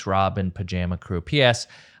great. Thanks, Rob and Pajama Crew. P.S.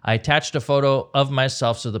 I attached a photo of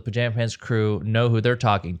myself so the Pajama Pants crew know who they're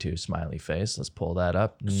talking to. Smiley face. Let's pull that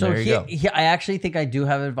up. So there you go. I actually think I do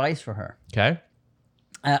have advice for her. Okay.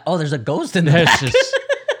 There's a ghost in there. It's just,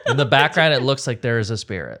 in the background, it looks like there is a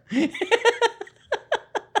spirit.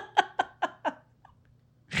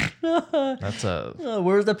 That's a...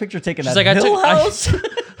 Where's the picture taken She's at? like, Hill House?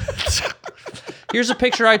 Here's a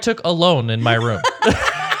picture I took alone in my room.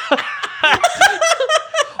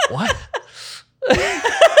 What?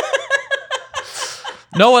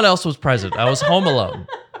 No one else was present. I was home alone.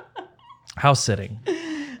 House sitting.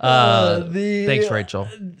 Thanks, Rachel.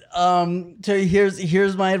 So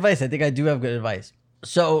here's my advice. I think I do have good advice.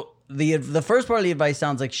 So the first part of the advice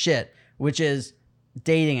sounds like shit, which is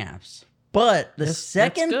dating apps. But the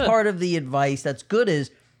second good. part of the advice that's good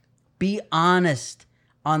is be honest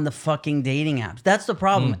on the fucking dating apps. That's the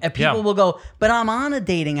problem. And people will go, but I'm on a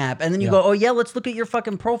dating app. And then you go, oh yeah, let's look at your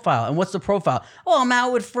fucking profile. And what's the profile? Oh, I'm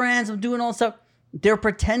out with friends. I'm doing all this stuff. They're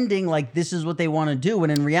pretending like this is what they want to do. When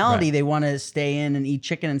in reality, they want to stay in and eat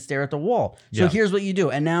chicken and stare at the wall. So here's what you do.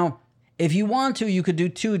 And now, if you want to, you could do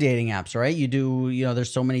 2 dating apps, right? You do,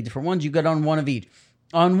 there's so many different ones. You get on one of each.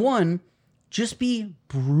 On one, just be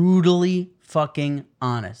brutally fucking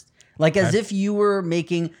honest. Like as if you were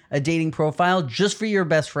making a dating profile just for your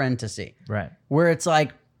best friend to see. Right. Where it's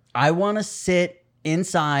like, I want to sit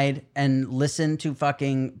inside and listen to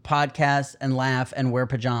fucking podcasts and laugh and wear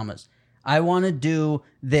pajamas. I want to do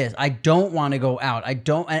this. I don't want to go out. I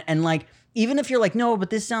don't. And like, even if you're like, no, but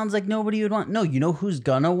this sounds like nobody would want. No, you know who's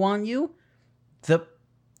gonna want you?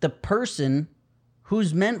 The person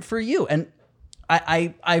who's meant for you. And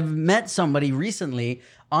I've met somebody recently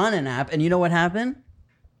on an app, and you know what happened?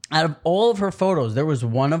 Out of all of her photos, there was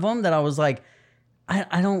one of them that I was like,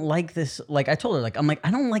 I don't like this. Like I told her, like, I'm like,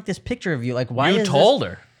 I don't like this picture of you. Like, why? You told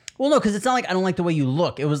her. Well, no, because it's not like I don't like the way you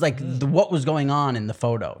look. It was like what was going on in the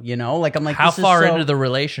photo, Like, I'm like, how this is far so... into the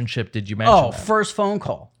relationship did you mention that? First phone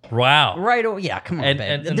call. Wow. Right. Oh, yeah, come on,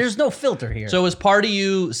 babe. and There's no filter here. So was part of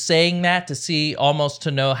you saying that to see, almost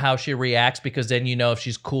to know how she reacts, because then you know if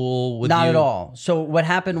she's cool with you? Not at all. So what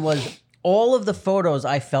happened was all of the photos,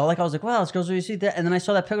 I felt like I was like, wow, this girl's really sweet. And then I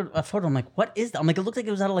saw that photo. I'm like, what is that? I'm like, it looked like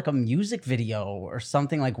it was out of like a music video or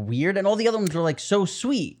something like weird. And all the other ones were like so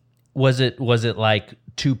sweet. Was it like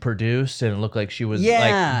too produced and it looked like she was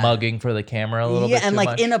like mugging for the camera a little bit? Yeah, and too like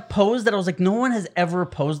much? in a pose that I was like, no one has ever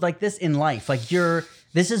posed like this in life. Like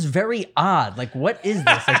this is very odd. Like, what is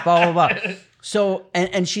this? Like, blah, blah, blah. So,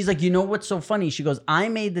 and she's like, you know what's so funny? She goes, I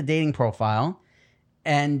made the dating profile.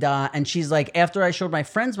 And she's like, after I showed my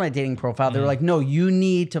friends my dating profile, they were like, no, you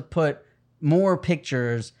need to put more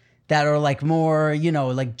pictures that are like more,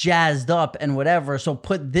 like jazzed up and whatever. So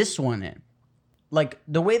put this one in. Like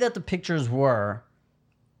the way that the pictures were,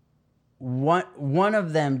 one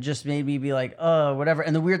of them just made me be like, whatever.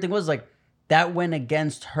 And the weird thing was like, that went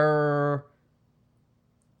against her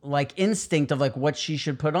like instinct of like what she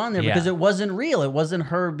should put on there because it wasn't real. It wasn't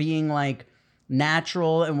her being like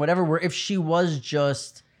natural and whatever, where if she was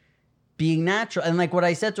just being natural. And like what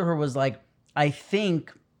I said to her was like, I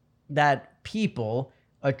think that people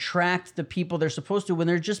attract the people they're supposed to when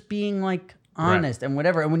they're just being like honest, and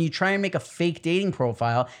whatever. And when you try and make a fake dating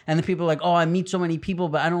profile, and the people are like, oh, I meet so many people,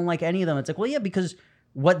 but I don't like any of them. It's like, well, yeah, because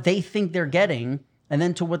what they think they're getting and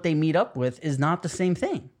then to what they meet up with is not the same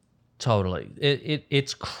thing. Totally.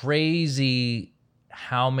 It's crazy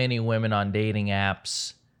how many women on dating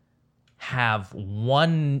apps have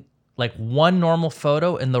one normal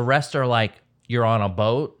photo and the rest are like, you're on a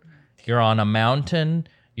boat, you're on a mountain,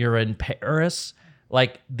 you're in Paris.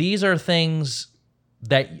 Like, these are things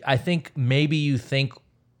that I think maybe you think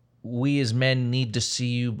we as men need to see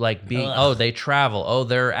you like being, oh, they travel, oh,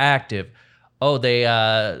 they're active, oh,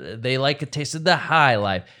 they like a taste of the high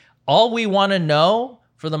life. All we want to know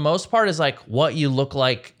for the most part is like what you look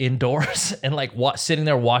like indoors and like what sitting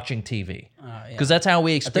there watching TV. Because that's how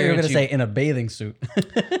we experience. I thought you were going to say in a bathing suit.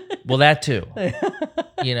 Well, that too.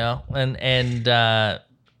 You know, and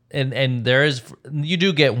there is, you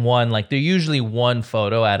do get one, like there's usually one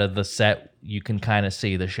photo out of the set you can kind of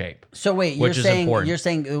see the shape. So wait, you're saying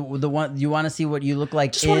the one you want to see what you look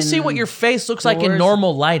like. Just want to see what your face looks like in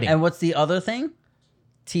normal lighting. And what's the other thing?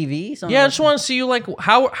 TV? Something yeah, I like just want to see you like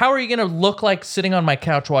how are you gonna look like sitting on my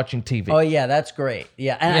couch watching TV? Oh yeah, that's great.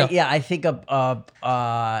 Yeah, and I think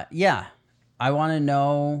yeah, I want to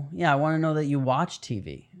know. Yeah, I want to know that you watch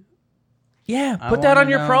TV. Yeah, put that on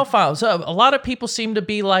your profile. So a lot of people seem to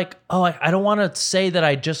be like, oh, I don't want to say that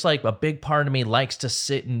I just like, a big part of me likes to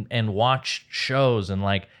sit and watch shows. And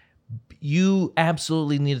like, you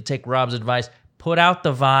absolutely need to take Rob's advice. Put out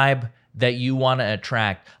the vibe that you want to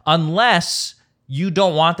attract. Unless you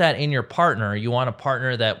don't want that in your partner. You want a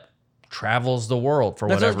partner that travels the world for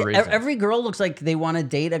whatever reason. Every girl looks like they want to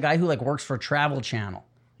date a guy who like works for Travel Channel.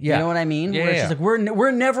 Yeah. You know what I mean? Yeah, Where it's just like,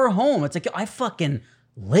 we're never home. It's like, I fucking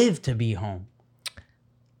live to be home.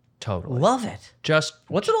 Totally. Love it. Just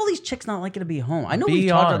what's with all these chicks not liking to be home? I know we've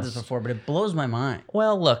talked about this before, but it blows my mind.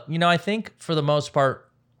 Well, look, I think for the most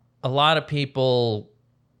part, a lot of people,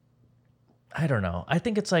 I don't know. I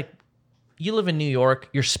think it's like, you live in New York,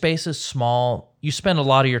 your space is small, you spend a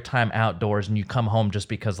lot of your time outdoors, and you come home just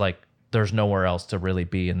because like there's nowhere else to really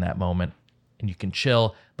be in that moment, and you can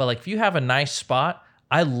chill. But like if you have a nice spot,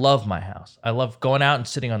 I love my house. I love going out and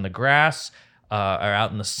sitting on the grass. Or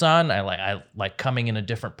out in the sun. I like coming in a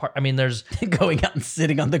different part. I mean, there's going out and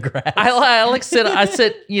sitting on the grass. I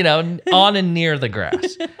sit, on and near the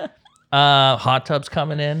grass. Hot tubs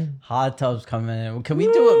coming in. Hot tubs coming in. Can we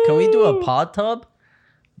do a pod tub?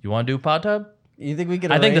 You want to do a pod tub? You think we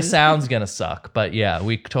could? I think the sound's gonna suck, but yeah,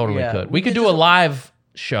 we totally could. We could do a live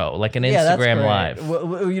show, like an Instagram live.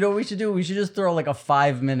 You know what we should do? We should just throw like a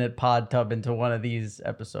 5-minute pod tub into one of these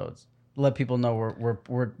episodes. Let people know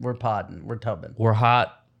we're podding, we're tubbing. We're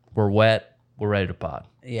hot, we're wet, we're ready to pod.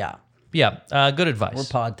 Yeah. Yeah, good advice. We're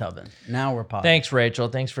pod tubbing. Now we're podding. Thanks, Rachel.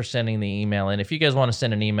 Thanks for sending the email in. If you guys want to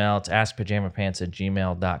send an email, it's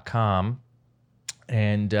askpajamapants@gmail.com.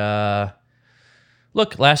 And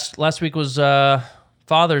look, last week was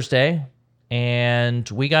Father's Day, and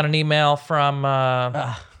we got an email from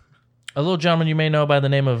a little gentleman you may know by the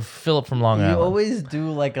name of Philip from Long Island. You always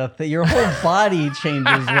do like a thing. Your whole body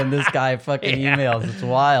changes when this guy fucking emails. It's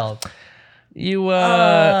wild. You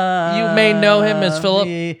may know him as Philip.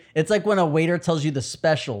 It's like when a waiter tells you the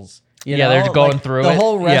specials. You know? They're going through the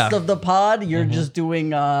whole rest of the pod. You're just doing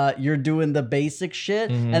the basic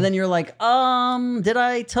shit, and then you're like, did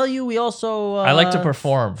I tell you we also? I like to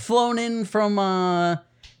perform. Flown in from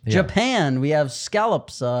Japan. We have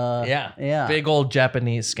scallops. Yeah. Big old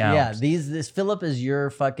Japanese scallops. Yeah, this Philip is your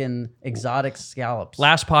fucking exotic scallops.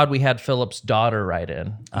 Last pod we had Philip's daughter write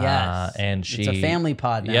in. Yes. And it's a family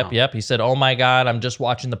pod now. Yep. He said, "Oh my God, I'm just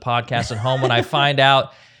watching the podcast at home when I find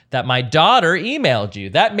out that my daughter emailed you.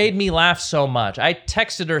 That made me laugh so much. I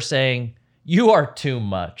texted her saying, you are too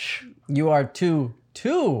much. You are too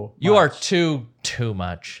much. You are too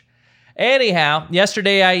much." Anyhow,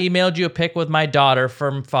 yesterday I emailed you a pic with my daughter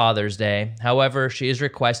from Father's Day. However, she is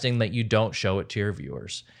requesting that you don't show it to your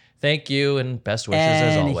viewers. Thank you and best wishes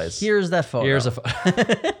as always. Here's that photo. Here's a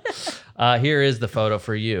photo. Here is the photo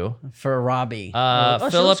for you. For Robbie.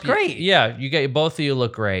 Philip, she looks great. Yeah, both of you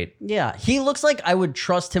look great. Yeah, he looks like I would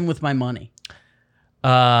trust him with my money.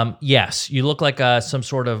 Yes, you look like some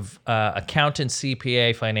sort of accountant,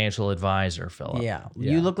 CPA, financial advisor, Philip. Yeah,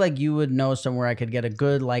 you look like you would know somewhere I could get a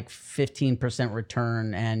good 15%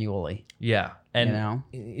 return annually. Yeah, and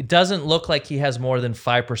it doesn't look like he has more than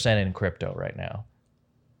 5% in crypto right now.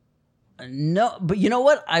 No, but you know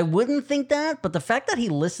what? I wouldn't think that. But the fact that he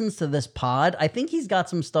listens to this pod, I think he's got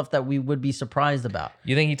some stuff that we would be surprised about.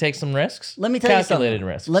 You think he takes some risks? Let me tell you something. Calculated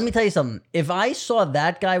risks. Let me tell you something. If I saw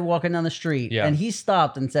that guy walking down the street and he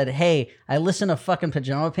stopped and said, "Hey, I listen to fucking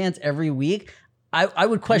Pajama Pants every week," I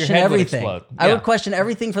would question head would everything. explode. I Yeah. would question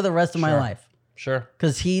everything for the rest of my Sure. life. Sure.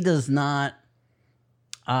 Because he does not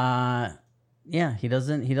he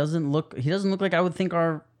doesn't look like I would think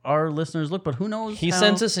our listeners look, but who knows? He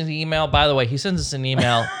sends us an email. By the way, he sends us an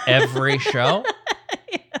email every show.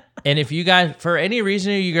 And if you guys, for any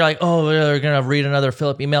reason, you're like, oh, they're going to read another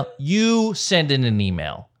Philip email, you send in an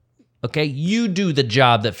email. Okay? You do the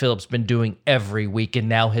job that Philip's been doing every week, and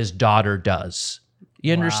now his daughter does.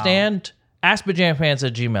 You understand?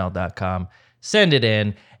 AskBajamFans@gmail.com. Send it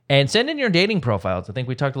in. And send in your dating profiles. I think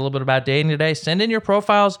we talked a little bit about dating today. Send in your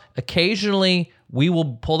profiles. Occasionally, we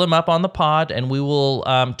will pull them up on the pod, and we will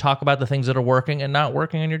talk about the things that are working and not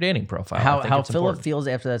working on your dating profile. How it's Philip important. feels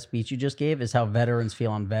after that speech you just gave is how veterans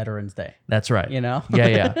feel on Veterans Day. That's right. You know?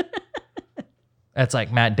 Yeah. That's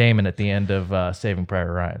like Matt Damon at the end of Saving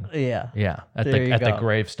Private Ryan. Yeah. Yeah, at There you the go.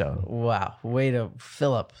 gravestone. Wow. Way to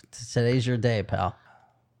Philip. Today's your day, pal.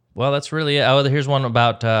 Well, that's really it. Oh, here's one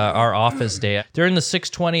about our Office day. During the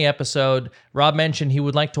 620 episode, Rob mentioned he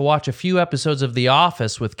would like to watch a few episodes of The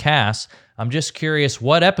Office with Cass. I'm just curious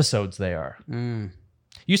what episodes they are.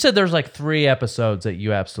 You said there's like 3 episodes that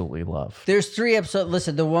you absolutely love. There's 3 episodes.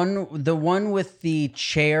 Listen, the one with the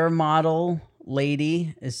chair model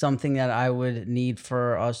lady is something that I would need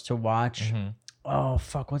for us to watch. Oh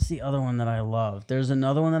fuck, what's the other one that I love? There's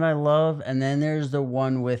another one that I love, and then there's the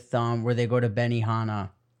one with where they go to Benihana.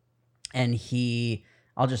 And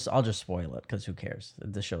I'll just spoil it because who cares?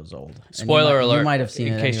 The show's old. And Spoiler alert. You might have seen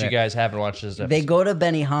it in case anyway. you guys haven't watched this episode. They go to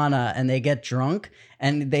Benihana and they get drunk,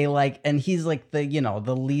 and they and he's like the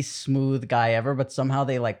least smooth guy ever, but somehow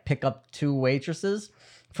they like pick up 2 waitresses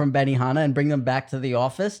from Benihana and bring them back to the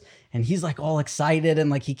office, and he's like all excited and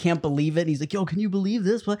like he can't believe it. And he's like, "Yo, can you believe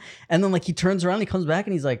this?" And then like he turns around, he comes back,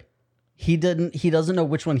 and he's like, he doesn't know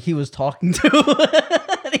which one he was talking to.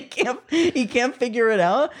 He can't figure it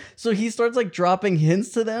out, so he starts like dropping hints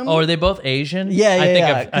to them. Oh, are they both Asian? Yeah.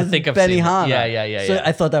 I think I've seen Benihana. it. Yeah. So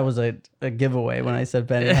I thought that was a giveaway when I said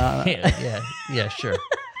Benihana. yeah, sure.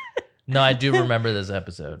 No, I do remember this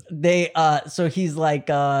episode. They so he's like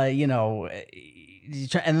and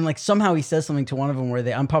then like somehow he says something to one of them where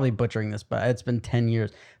I'm probably butchering this, but it's been 10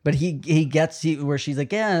 years. But he gets where she's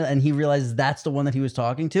like, yeah, and he realizes that's the one that he was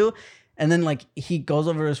talking to, and then like he goes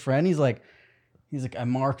over to his friend. He's like, I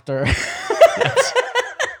marked her.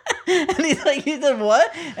 And he said,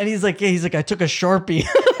 what? And he's like, I took a Sharpie.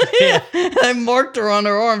 Yeah. And I marked her on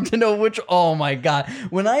her arm to know which. Oh my God.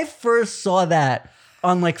 When I first saw that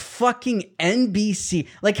on like fucking NBC,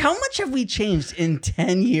 like how much have we changed in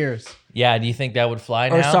 10 years? Yeah, do you think that would fly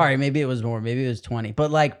now? Or sorry, maybe it was more. Maybe it was 20.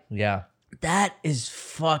 But like, Yeah, that is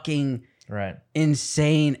fucking right.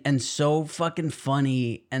 insane and so fucking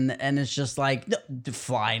funny, and it's just like, no,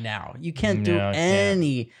 fly now. You can't do No, I can't.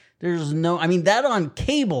 any. There's no. I mean, that on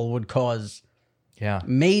cable would cause Yeah.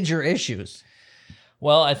 major issues.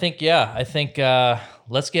 Well, I think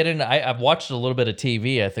let's get into. I've watched a little bit of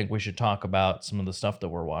TV. I think we should talk about some of the stuff that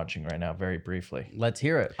we're watching right now, very briefly. Let's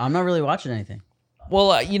hear it. I'm not really watching anything.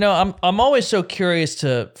 Well, I'm always so curious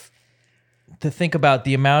to think about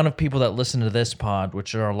the amount of people that listen to this pod,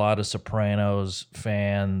 which are a lot of Sopranos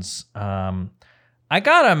fans. I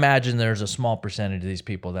gotta imagine there's a small percentage of these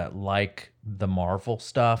people that like the Marvel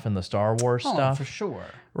stuff and the Star Wars stuff, for sure.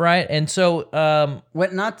 right? And so,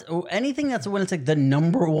 When not anything that's when it's like the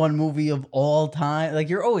 #1 movie of all time, like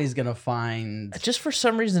you're always gonna find. just for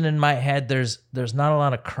some reason in my head, there's not a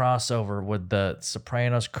lot of crossover with the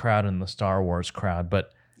Sopranos crowd and the Star Wars crowd,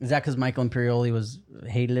 but. Is that because Michael Imperioli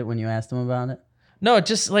hated it when you asked him about it? No,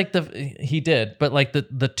 just like he did, but like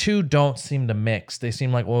the two don't seem to mix. They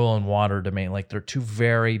seem like oil and water to me. Like they're two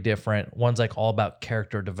very different. One's like all about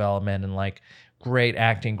character development and like great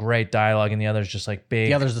acting, great dialogue, and the other's just like big.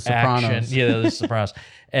 The other's The Sopranos. Action. Yeah, the Sopranos.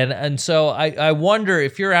 And so I wonder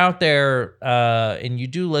if you're out there and you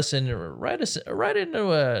do listen, write into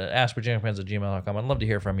askbajamfans@gmail.com. I'd love to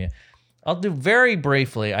hear from you. I'll do very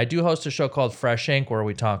briefly. I do host a show called Fresh Ink where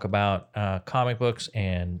we talk about comic books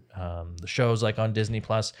and the shows like on Disney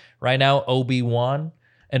Plus. Right now, Obi-Wan.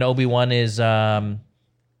 And Obi-Wan is from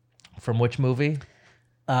which movie?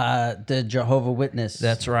 The Jehovah's Witness.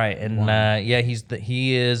 That's right. And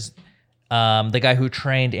he is the guy who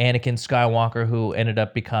trained Anakin Skywalker, who ended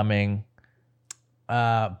up becoming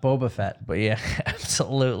Boba Fett. But yeah,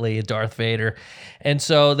 absolutely, Darth Vader. And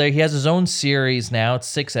so he has his own series now. It's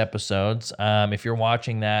 6 episodes. If you're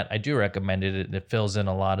watching that, I do recommend it. It fills in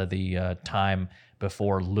a lot of the time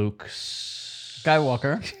before Luke's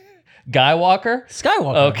Skywalker. Skywalker?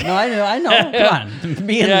 Okay. No, I know. Come on.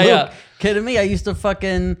 Me and Luke. Yeah. Kidding me? I used to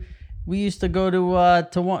fucking We used to go to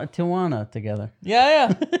Tijuana together.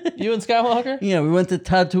 Yeah. You and Skywalker? Yeah, we went to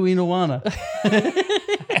Tatooine, Tijuana.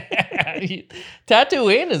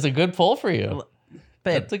 Tatooine is a good pull for you.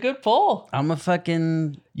 Babe, It's a good pull. I'm a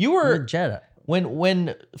fucking You I'm a were Jedi.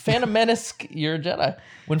 when Phantom Menace. You're a Jedi.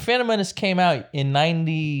 When Phantom Menace came out in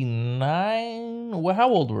 '99, how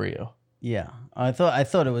old were you? Yeah, I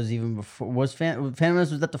thought it was even before. Was Phantom Menace,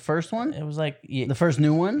 was that the first one? It was like The first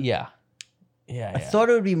new one? yeah. I thought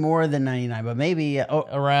it would be more than 99, but maybe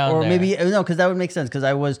Around or there. maybe no, because that would make sense.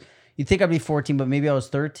 Because you'd think I'd be 14, but maybe I was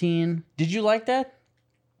 13. Did you like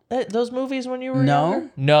those movies when you were No. younger?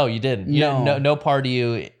 No, you didn't. No. No part of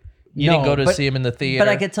you. You No, didn't go to but- see him in the theater. But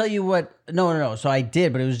I could tell you what. No. So I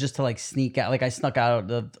did, but it was just to like sneak out. Like I snuck out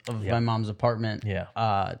of my mom's apartment. Yeah.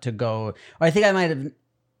 To go. Or I think I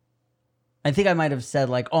might have said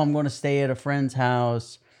like, "Oh, I'm going to stay at a friend's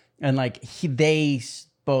house," and like they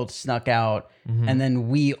both snuck out, and then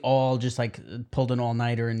we all just like pulled an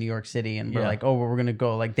all-nighter in New York City, and we're Yeah. like, "Oh, we're gonna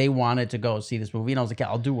go." Like they wanted to go see this movie, and I was like, "Yeah,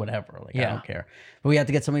 I'll do whatever. Like I Yeah. don't care." But we had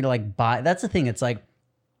to get somebody to like buy. That's the thing. It's like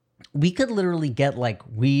we could literally get like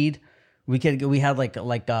weed. We had like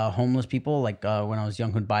homeless people like when I was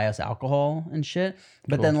young who'd buy us alcohol and shit.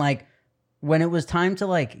 But Cool. then like when it was time to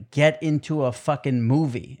like get into a fucking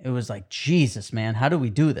movie, it was like, Jesus, man, how do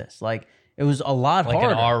we do this? Like it was a lot like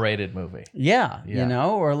harder. an R-rated movie. Yeah, Yeah. you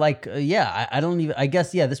know, or like I don't even. I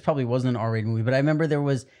guess this probably wasn't an R-rated movie, but I remember there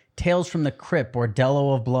was Tales from the Crypt,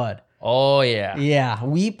 Bordello of Blood. Oh yeah. Yeah,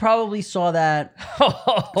 we probably saw that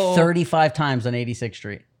 35 times on 86th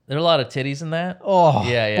Street. There are a lot of titties in that. Oh,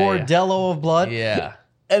 Yeah. Bordello of Blood. Yeah.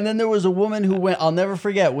 And then there was a woman who went, I'll never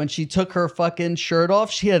forget, when she took her fucking shirt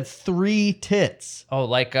off, she had 3 tits. Oh,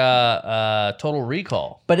 like Total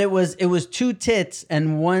Recall. But it was 2 tits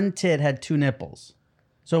and 1 tit had 2 nipples.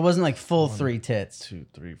 So it wasn't like full 3 tits. 2,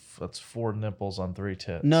 3. That's 4 nipples on 3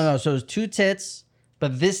 tits. No. So it was 2 tits,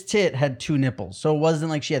 but this tit had 2 nipples. So it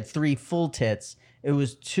wasn't like she had 3 full tits. It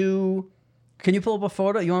was 2. Can you pull up a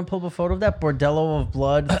photo? You want to pull up a photo of that? Bordello of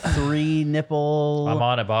Blood, 3 nipple I'm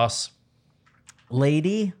on it, boss.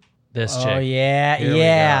 lady. This chick. Oh yeah, Here we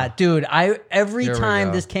yeah, go. dude. Every Here we time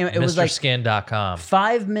go. this came out, it was like MrSkin.com.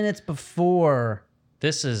 5 minutes before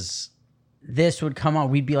This is. this would come on,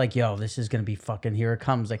 we'd be like, "Yo, this is gonna be fucking here it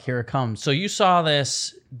comes!" Like here it comes. So you saw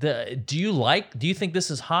this. Do you think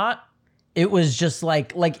this is hot? It was just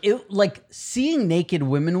like seeing naked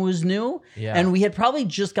women was new, Yeah. and we had probably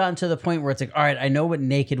just gotten to the point where it's like, all right, I know what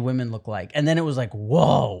naked women look like, and then it was like,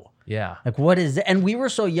 whoa, Yeah. like what is it? And we were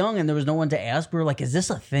so young, and there was no one to ask. We were like, is this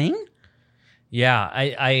a thing? Yeah,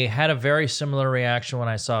 I had a very similar reaction when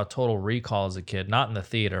I saw Total Recall as a kid. Not in the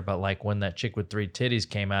theater, but like when that chick with 3 titties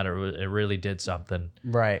came out, it really did something.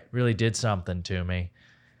 Right. Really did something to me.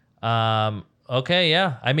 Okay,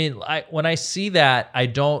 yeah. I mean, when I see that, I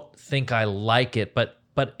don't think I like it, but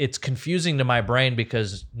it's confusing to my brain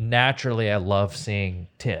because naturally I love seeing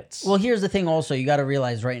tits. Well, here's the thing. Also, you got to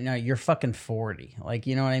realize right now you're fucking 40. Like,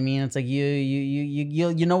 you know what I mean? It's like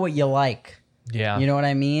you know what you like. Yeah. You know what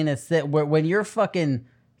I mean? It's that when you're fucking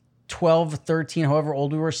 12, 13, however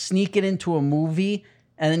old we were, sneaking into a movie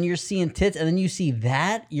and then you're seeing tits and then you see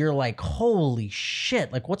that, you're like, holy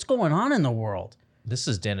shit! Like, what's going on in the world? This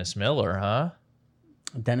is Dennis Miller, huh?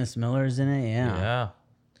 Dennis Miller's in it. Yeah. Yeah.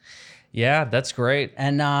 Yeah, that's great.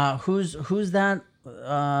 And who's that?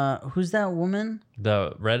 Who's that woman?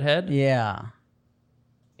 The redhead? Yeah.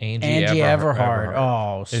 Angie Everhart.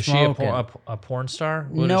 Oh, is she smoking. a porn star?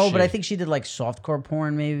 What No, is but she? I think she did like softcore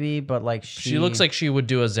porn, maybe. But like She looks like she would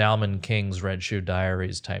do a Zalman King's Red Shoe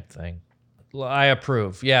Diaries type thing. I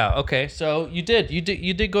approve. Yeah. Okay. So you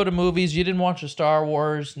did go to movies. You didn't watch the Star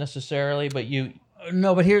Wars necessarily, but you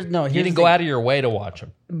no. But here's didn't the go thing. out of your way to watch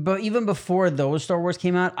them. But even before those Star Wars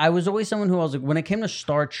came out, I was always someone who I was like, when it came to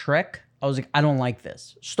Star Trek, I was like, I don't like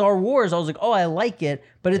this. Star Wars, I was like, oh, I like it,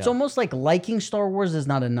 but it's almost like liking Star Wars is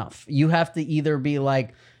not enough. You have to either be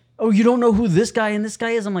like, oh, you don't know who this guy and this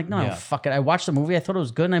guy is? I'm like, no, Yeah. fuck it. I watched the movie, I thought it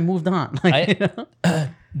was good, and I moved on. Like, you know?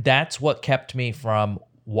 That's what kept me from.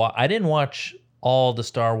 I didn't watch all the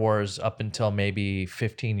Star Wars up until maybe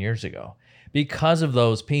 15 years ago because of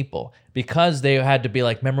those people. Because they had to be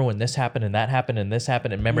like, remember when this happened and that happened and this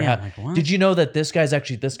happened, and remember Yeah, how? like, what? Did you know that this guy's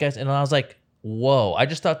actually this guy's? And I was like, whoa! I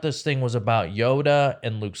just thought this thing was about Yoda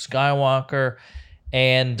and Luke Skywalker,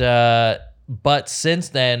 and but since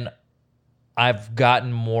then, I've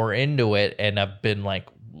gotten more into it, and I've been like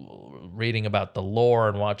reading about the lore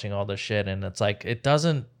and watching all this shit, and it's like it's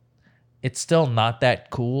still not that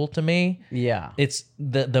cool to me. Yeah. It's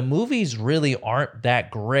the movies really aren't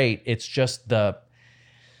that great. It's just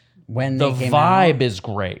When the they came vibe out. is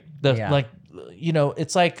great. Yeah. Like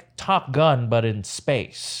it's like Top Gun, but in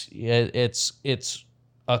space. It's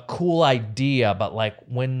a cool idea, but like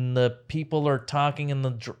when the people are talking in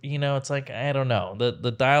the, it's like, I don't know.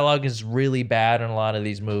 The dialogue is really bad in a lot of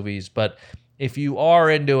these movies, but if you are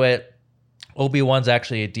into it, Obi-Wan's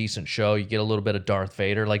actually a decent show. You get a little bit of Darth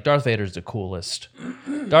Vader. Like, Darth Vader's the coolest.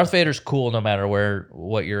 Darth Vader's cool no matter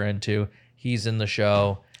what you're into. He's in the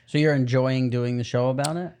show. So you're enjoying doing the show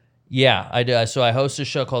about it? Yeah, I do. So I host a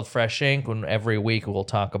show called Fresh Ink, when every week we'll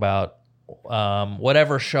talk about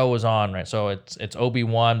whatever show is on, right? So it's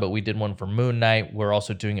Obi-Wan, but we did one for Moon Knight. We're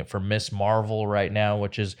also doing it for Miss Marvel right now,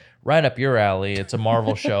 which is right up your alley. It's a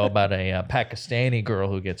Marvel show about a Pakistani girl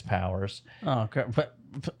who gets powers. Oh, but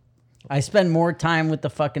I spend more time with the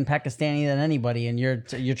fucking Pakistani than anybody, and you're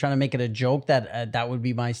trying to make it a joke that that would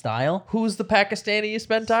be my style. Who's the Pakistani you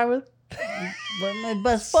spend time with? My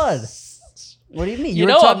best bud. What do you mean?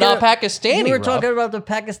 I'm not Pakistani. You were talking about the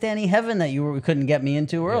Pakistani heaven that you couldn't get me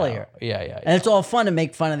into earlier. Yeah. And it's all fun to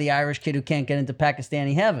make fun of the Irish kid who can't get into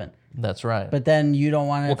Pakistani heaven. That's right. But then you don't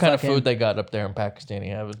want to. What kind of food they got up there in Pakistani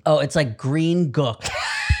heaven? Oh, it's like green gook.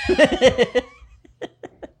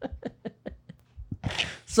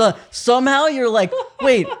 So somehow you're like,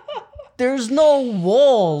 wait, there's no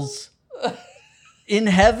walls in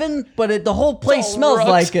heaven, but the whole place smells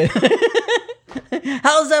like it.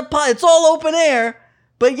 How's that possible? It's all open air,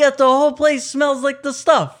 but yet the whole place smells like the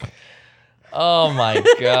stuff. Oh my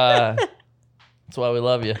God. That's why we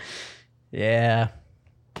love you. Yeah.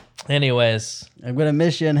 Anyways. I'm going to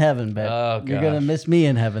miss you in heaven, babe. Oh, You're going to miss me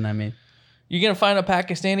in heaven, I mean. You going to find a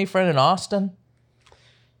Pakistani friend in Austin?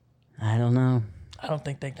 I don't know. I don't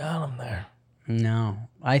think they got him there. No.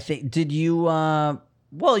 I think, did you,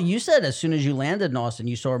 well, you said as soon as you landed in Austin,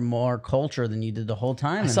 you saw more culture than you did the whole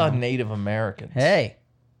time. I saw Native Americans. Hey.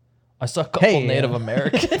 I saw a couple Native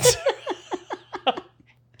Americans.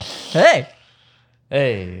 Hey.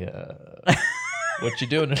 Hey. What you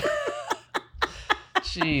doing?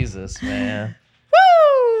 Jesus, man.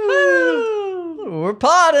 Woo! We're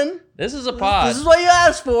podding. This is a pod. This is what you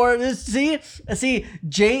asked for. See,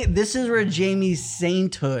 this is where Jamie's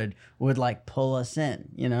sainthood would like pull us in.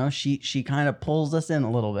 She kind of pulls us in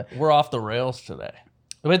a little bit. We're off the rails today.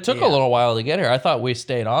 But it took a little while to get here. I thought we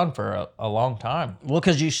stayed on for a long time. Well,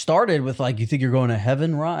 because you started with like, you think you're going to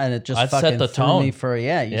heaven, Ron? And it just I fucking set the threw tone. me for,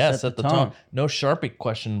 you set the tone. No Sharpie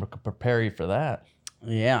question could prepare you for that.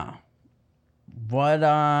 Yeah. What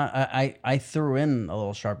I threw in a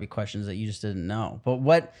little Sharpie questions that you just didn't know. But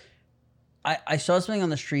what I saw something on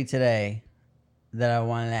the street today that I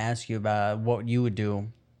wanted to ask you about what you would do.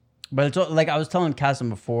 But it's like I was telling Kasim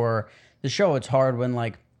before the show, it's hard when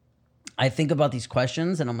like I think about these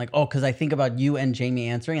questions and I'm like, oh, because I think about you and Jamie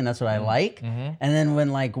answering and that's what I like. Mm-hmm. And then when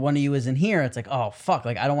like one of you isn't here, it's like, oh fuck,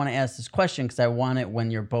 like I don't want to ask this question because I want it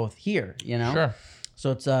when you're both here, Sure.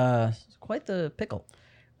 So it's quite the pickle.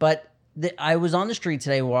 But I was on the street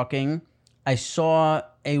today walking. I saw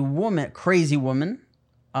a woman, crazy woman,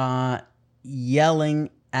 yelling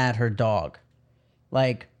at her dog.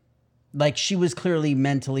 Like she was clearly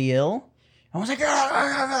mentally ill. I was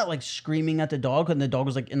like screaming at the dog, and the dog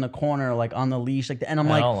was like in the corner, like on the leash, like. And I'm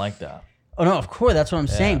like, I don't like that. Oh no, of course that's what I'm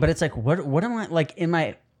saying. But it's like, what am I like?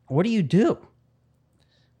 What do you do?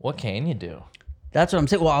 What can you do? That's what I'm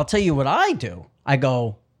saying. Well, I'll tell you what I do. I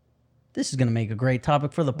go, this is going to make a great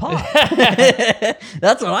topic for the pod.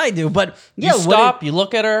 That's what I do. But yeah, you stop, you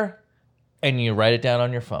look at her, and you write it down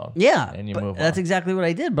on your phone. Yeah. And you move on. That's exactly what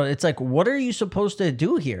I did. But it's like, what are you supposed to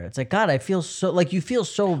do here? It's like, God, I feel so, like you feel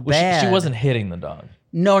so bad. She wasn't hitting the dog.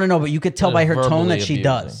 No. But you could tell by her tone that she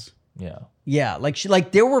does. Yeah. Yeah.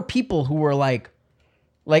 Like there were people who were like,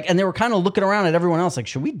 and they were kind of looking around at everyone else. Like,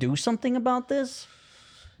 should we do something about this?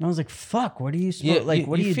 And I was like, "Fuck! What do you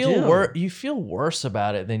what do you do?" You feel worse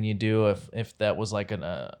about it than you do if that was like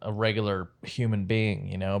a regular human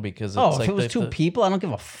being, because it's if it was two people, I don't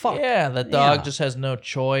give a fuck. Yeah, the dog just has no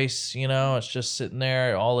choice, It's just sitting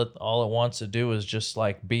there. All it wants to do is just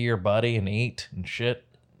like be your buddy and eat and shit.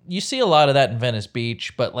 You see a lot of that in Venice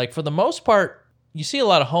Beach, but like for the most part, you see a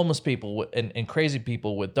lot of homeless people and crazy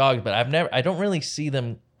people with dogs. But I don't really see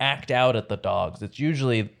them act out at the dogs. It's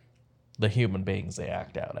usually the human beings they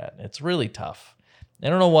act out at. It's really tough. I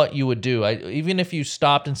don't know what you would do. Even if you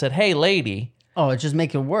stopped and said, "Hey, lady." Oh, it just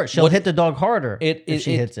make it worse. She'll hit the dog harder if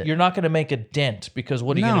she hits it. You're not going to make a dent because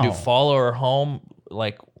what are you going to do? Follow her home?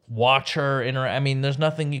 Like watch her interact? I mean, there's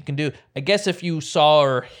nothing you can do. I guess if you saw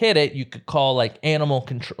her hit it, you could call like animal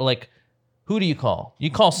control. Like, who do you call?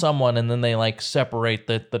 You call someone and then they like separate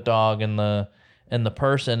the dog and the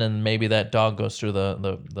person, and maybe that dog goes through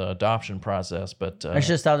the adoption process. But I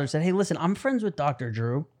should have stopped there and said, "Hey, listen, I'm friends with Dr.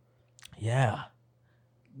 Drew. Yeah.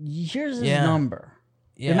 here's his Yeah. number.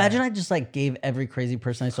 Yeah. Imagine I just like gave every crazy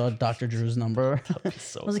person I saw Dr. Drew's number.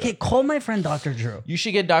 So I was like, hey, call my friend Dr. Drew. you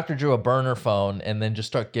should get Dr. Drew a burner phone and then just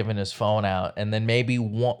start giving his phone out. And then maybe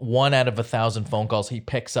one out of 1,000 phone calls he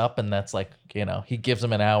picks up, and that's like, he gives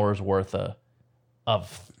him an hour's worth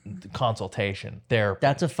of consultation therapy.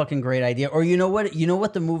 That's a fucking great idea. Or you know what? You know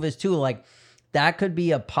what the move is too? Like that could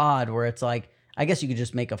be a pod where it's like, I guess you could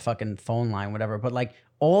just make a fucking phone line, whatever. But like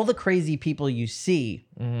all the crazy people you see,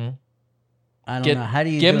 I don't know. How do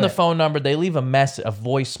you give do them the it? phone number? They leave a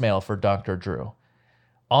voicemail for Dr. Drew.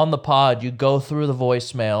 On the pod, you go through the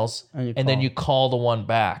voicemails and then you call the one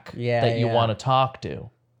back that you want to talk to.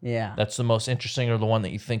 Yeah. That's the most interesting, or the one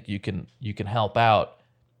that you think you can help out,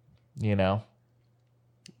 Yeah.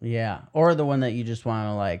 Or the one that you just want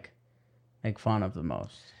to like make fun of the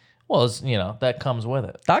most. Well, that comes with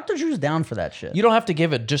it. Dr. Drew's down for that shit. You don't have to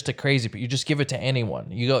give it just to crazy people. You just give it to anyone.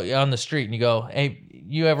 You go on the street and you go, hey,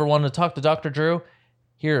 you ever want to talk to Dr. Drew?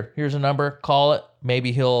 Here's a number. Call it.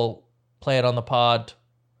 Maybe he'll play it on the pod.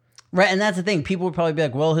 Right, and that's the thing. People would probably be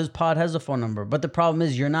like, well, his pod has a phone number. But the problem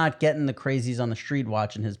is you're not getting the crazies on the street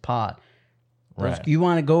watching his pod. Right. You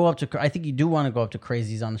want to go up to, I think you do want to go up to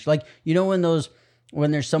crazies on the street. Like, when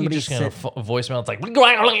there's somebody You just get a voicemail. It's like,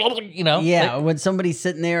 Yeah, when somebody's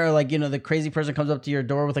sitting there, like, the crazy person comes up to your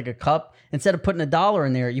door with like a cup. Instead of putting $1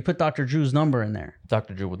 in there, you put Dr. Drew's number in there.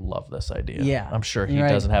 Dr. Drew would love this idea. Yeah. I'm sure he Right.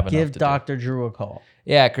 doesn't have enough Give to Dr. Drew a call.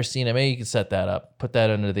 do. Yeah, Christina, maybe you can set that up. Put that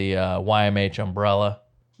under the YMH umbrella.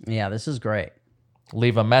 Yeah, this is great.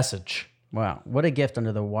 Leave a message. Wow. What a gift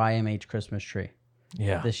under the YMH Christmas tree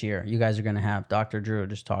Yeah. this year. You guys are going to have Dr. Drew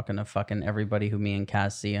just talking to fucking everybody who me and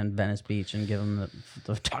Cass see on Venice Beach and give them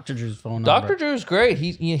the Dr. Drew's phone number. Dr. Drew's great.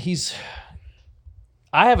 He's.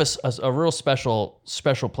 I have a real special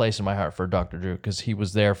place in my heart for Dr. Drew because he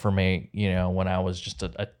was there for me, when I was just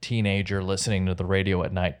a teenager listening to the radio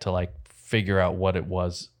at night to like figure out what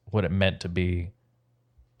it meant to be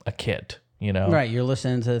a kid, Right, you're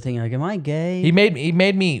listening to the thing, you're like, am I gay? He made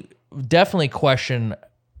me definitely question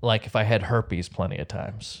like if I had herpes plenty of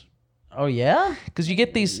times. Oh, yeah? Because you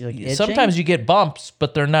get these, Like itching? sometimes you get bumps,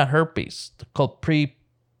 but they're not herpes. They're called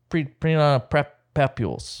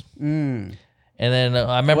papules. And then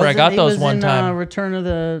I remember I got those one time. Return of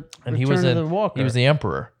the And Return of the Walker. he was the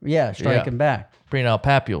emperor. Yeah, striking back. Prenatal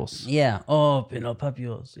papules. Yeah. Oh, Pinot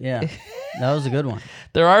Papules. Yeah. That was a good one.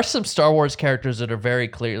 There are some Star Wars characters that are very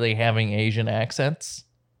clearly having Asian accents.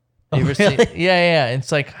 You ever really? seen? Yeah.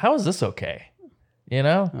 It's like, how is this okay?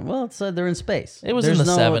 Well, it's they're in space. It was in the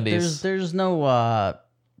 70s. There's no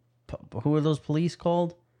who are those police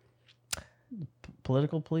called?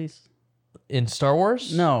 Political police? In Star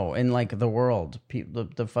Wars? No, in like the world,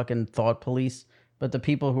 the fucking thought police. But the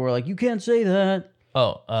people who are like, you can't say that.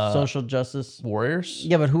 Oh, Social justice Warriors?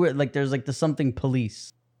 Yeah, but who are like? There's like the something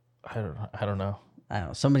police. I don't know. I don't know.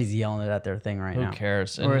 Somebody's yelling it at their thing right now. Who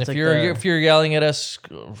cares? Or And it's if like if you're yelling at us,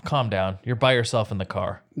 calm down. You're by yourself in the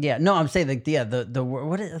car. Yeah, no, I'm saying like the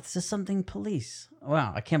what is it's just something police.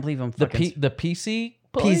 Wow, I can't believe I'm The fucking the PC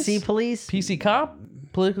police? PC police, PC cop?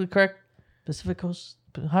 Politically correct Pacific Coast.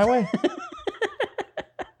 highway?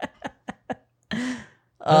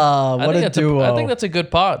 What a duo! I think that's a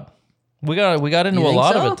good pod. We got into You a think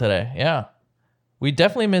lot so? of it today. Yeah. We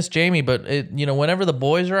definitely miss Jamie, but whenever the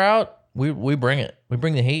boys are out, we bring it. We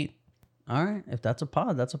bring the heat. All right, if that's a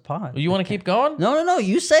pod, that's a pod. You want to keep going? No.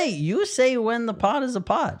 You say when the pod is a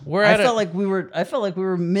pod. I felt like we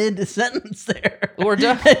were mid sentence there. We're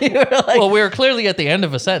done. You were like, Well, we were clearly at the end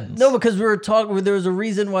of a sentence. no, because we were talking. There was a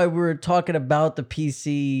reason why we were talking about the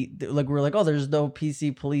PC. Like we were like, oh, there's no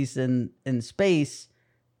PC police in space,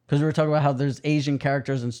 because we were talking about how there's Asian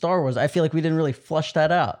characters in Star Wars. I feel like we didn't really flush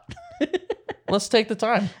that out. Let's take the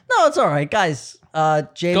time. No, it's all right, guys.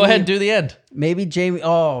 Jamie, Go ahead and do the end. maybe Jamie.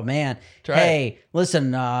 Oh man, Try hey,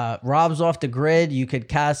 listen. Rob's off the grid. You could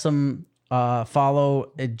follow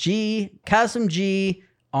Kasim G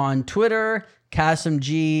on Twitter. Kasim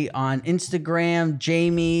G on Instagram.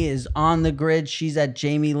 Jamie is on the grid. She's at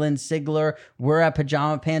Jamie Lynn Sigler. We're at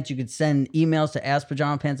Pajama Pants. You could send emails to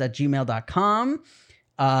askpajamapants@gmail.com.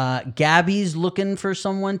 Gabby's looking for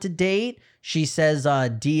someone to date. She says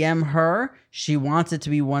DM her. She wants it to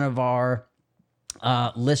be one of our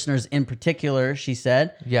listeners in particular, she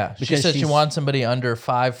said. Yeah. She Because said she she's- wants somebody under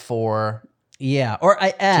 5'4", Yeah. Or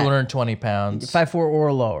I add 220 pounds. 5'4"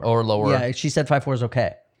 or lower. Or lower. Yeah, she said 5'4" is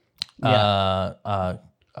okay.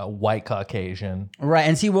 A white Caucasian. Right.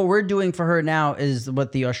 And see, what we're doing for her now is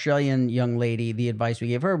what the Australian young lady, the advice we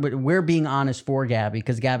gave her, but we're being honest for Gabby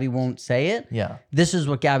because Gabby won't say it. Yeah. This is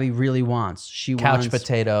what Gabby really wants. She Couch wants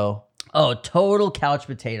potato. Oh, total couch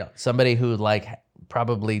potato. Somebody who like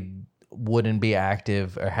probably wouldn't be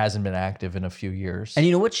active or hasn't been active in a few years. And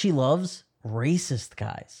you know what she loves? Racist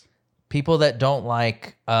guys. People that don't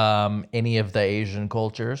like any of the Asian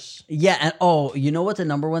cultures. Yeah, and you know what the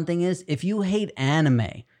number one thing is? If you hate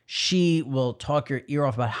anime, she will talk your ear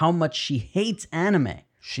off about how much she hates anime.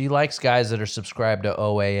 She likes guys that are subscribed to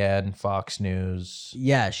OAN, Fox News.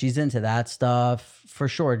 Yeah, she's into that stuff for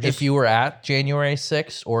sure. If you were at January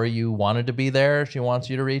 6th or you wanted to be there, she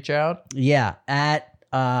wants you to reach out. Yeah, at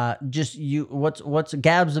what's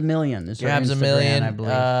Gabs a Million? Is her Gabs a Instagram, Million. I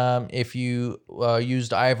believe. If you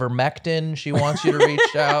used ivermectin, she wants you to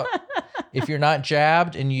reach out. If you're not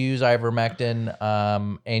jabbed and you use ivermectin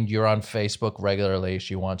and you're on Facebook regularly,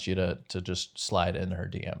 she wants you to just slide in her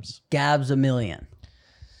DMs. Gabs a Million.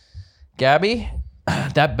 Gabby,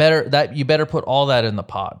 you better put all that in the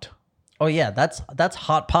pod. Oh yeah, that's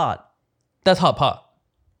hot pot. That's hot pot.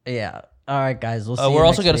 Yeah. All right, guys. We'll see. We're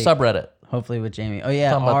also going got a subreddit. Hopefully with Jamie. Oh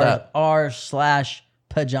yeah, Talking about that.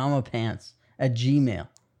 r/pajama pants at Gmail.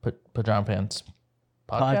 Pajama Pants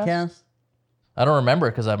Podcast? I don't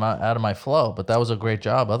remember because I'm out of my flow, but that was a great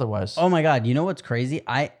job otherwise. Oh my God. You know what's crazy?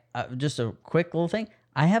 I just a quick little thing.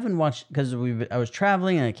 I haven't watched because I was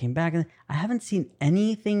traveling and I came back and I haven't seen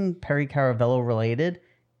anything Perry Caravello related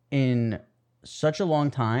in such a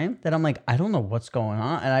long time that I'm like, I don't know what's going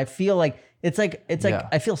on. And I feel like it's like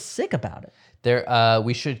I feel sick about it.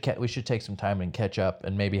 We should take some time and catch up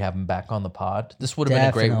and maybe have him back on the pod. This would have been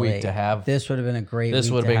a great week to have. This would have been a great week.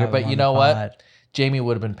 This would have been, but you know what? Jamie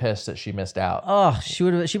would have been pissed that she missed out. Oh,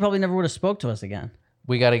 she probably never would have spoke to us again.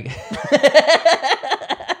 We gotta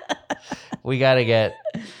get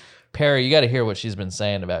Perry. You gotta hear what she's been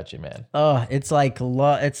saying about you, man. Oh, it's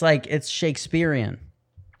Shakespearean.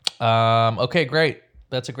 Okay, great.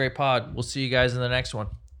 That's a great pod. We'll see you guys in the next one.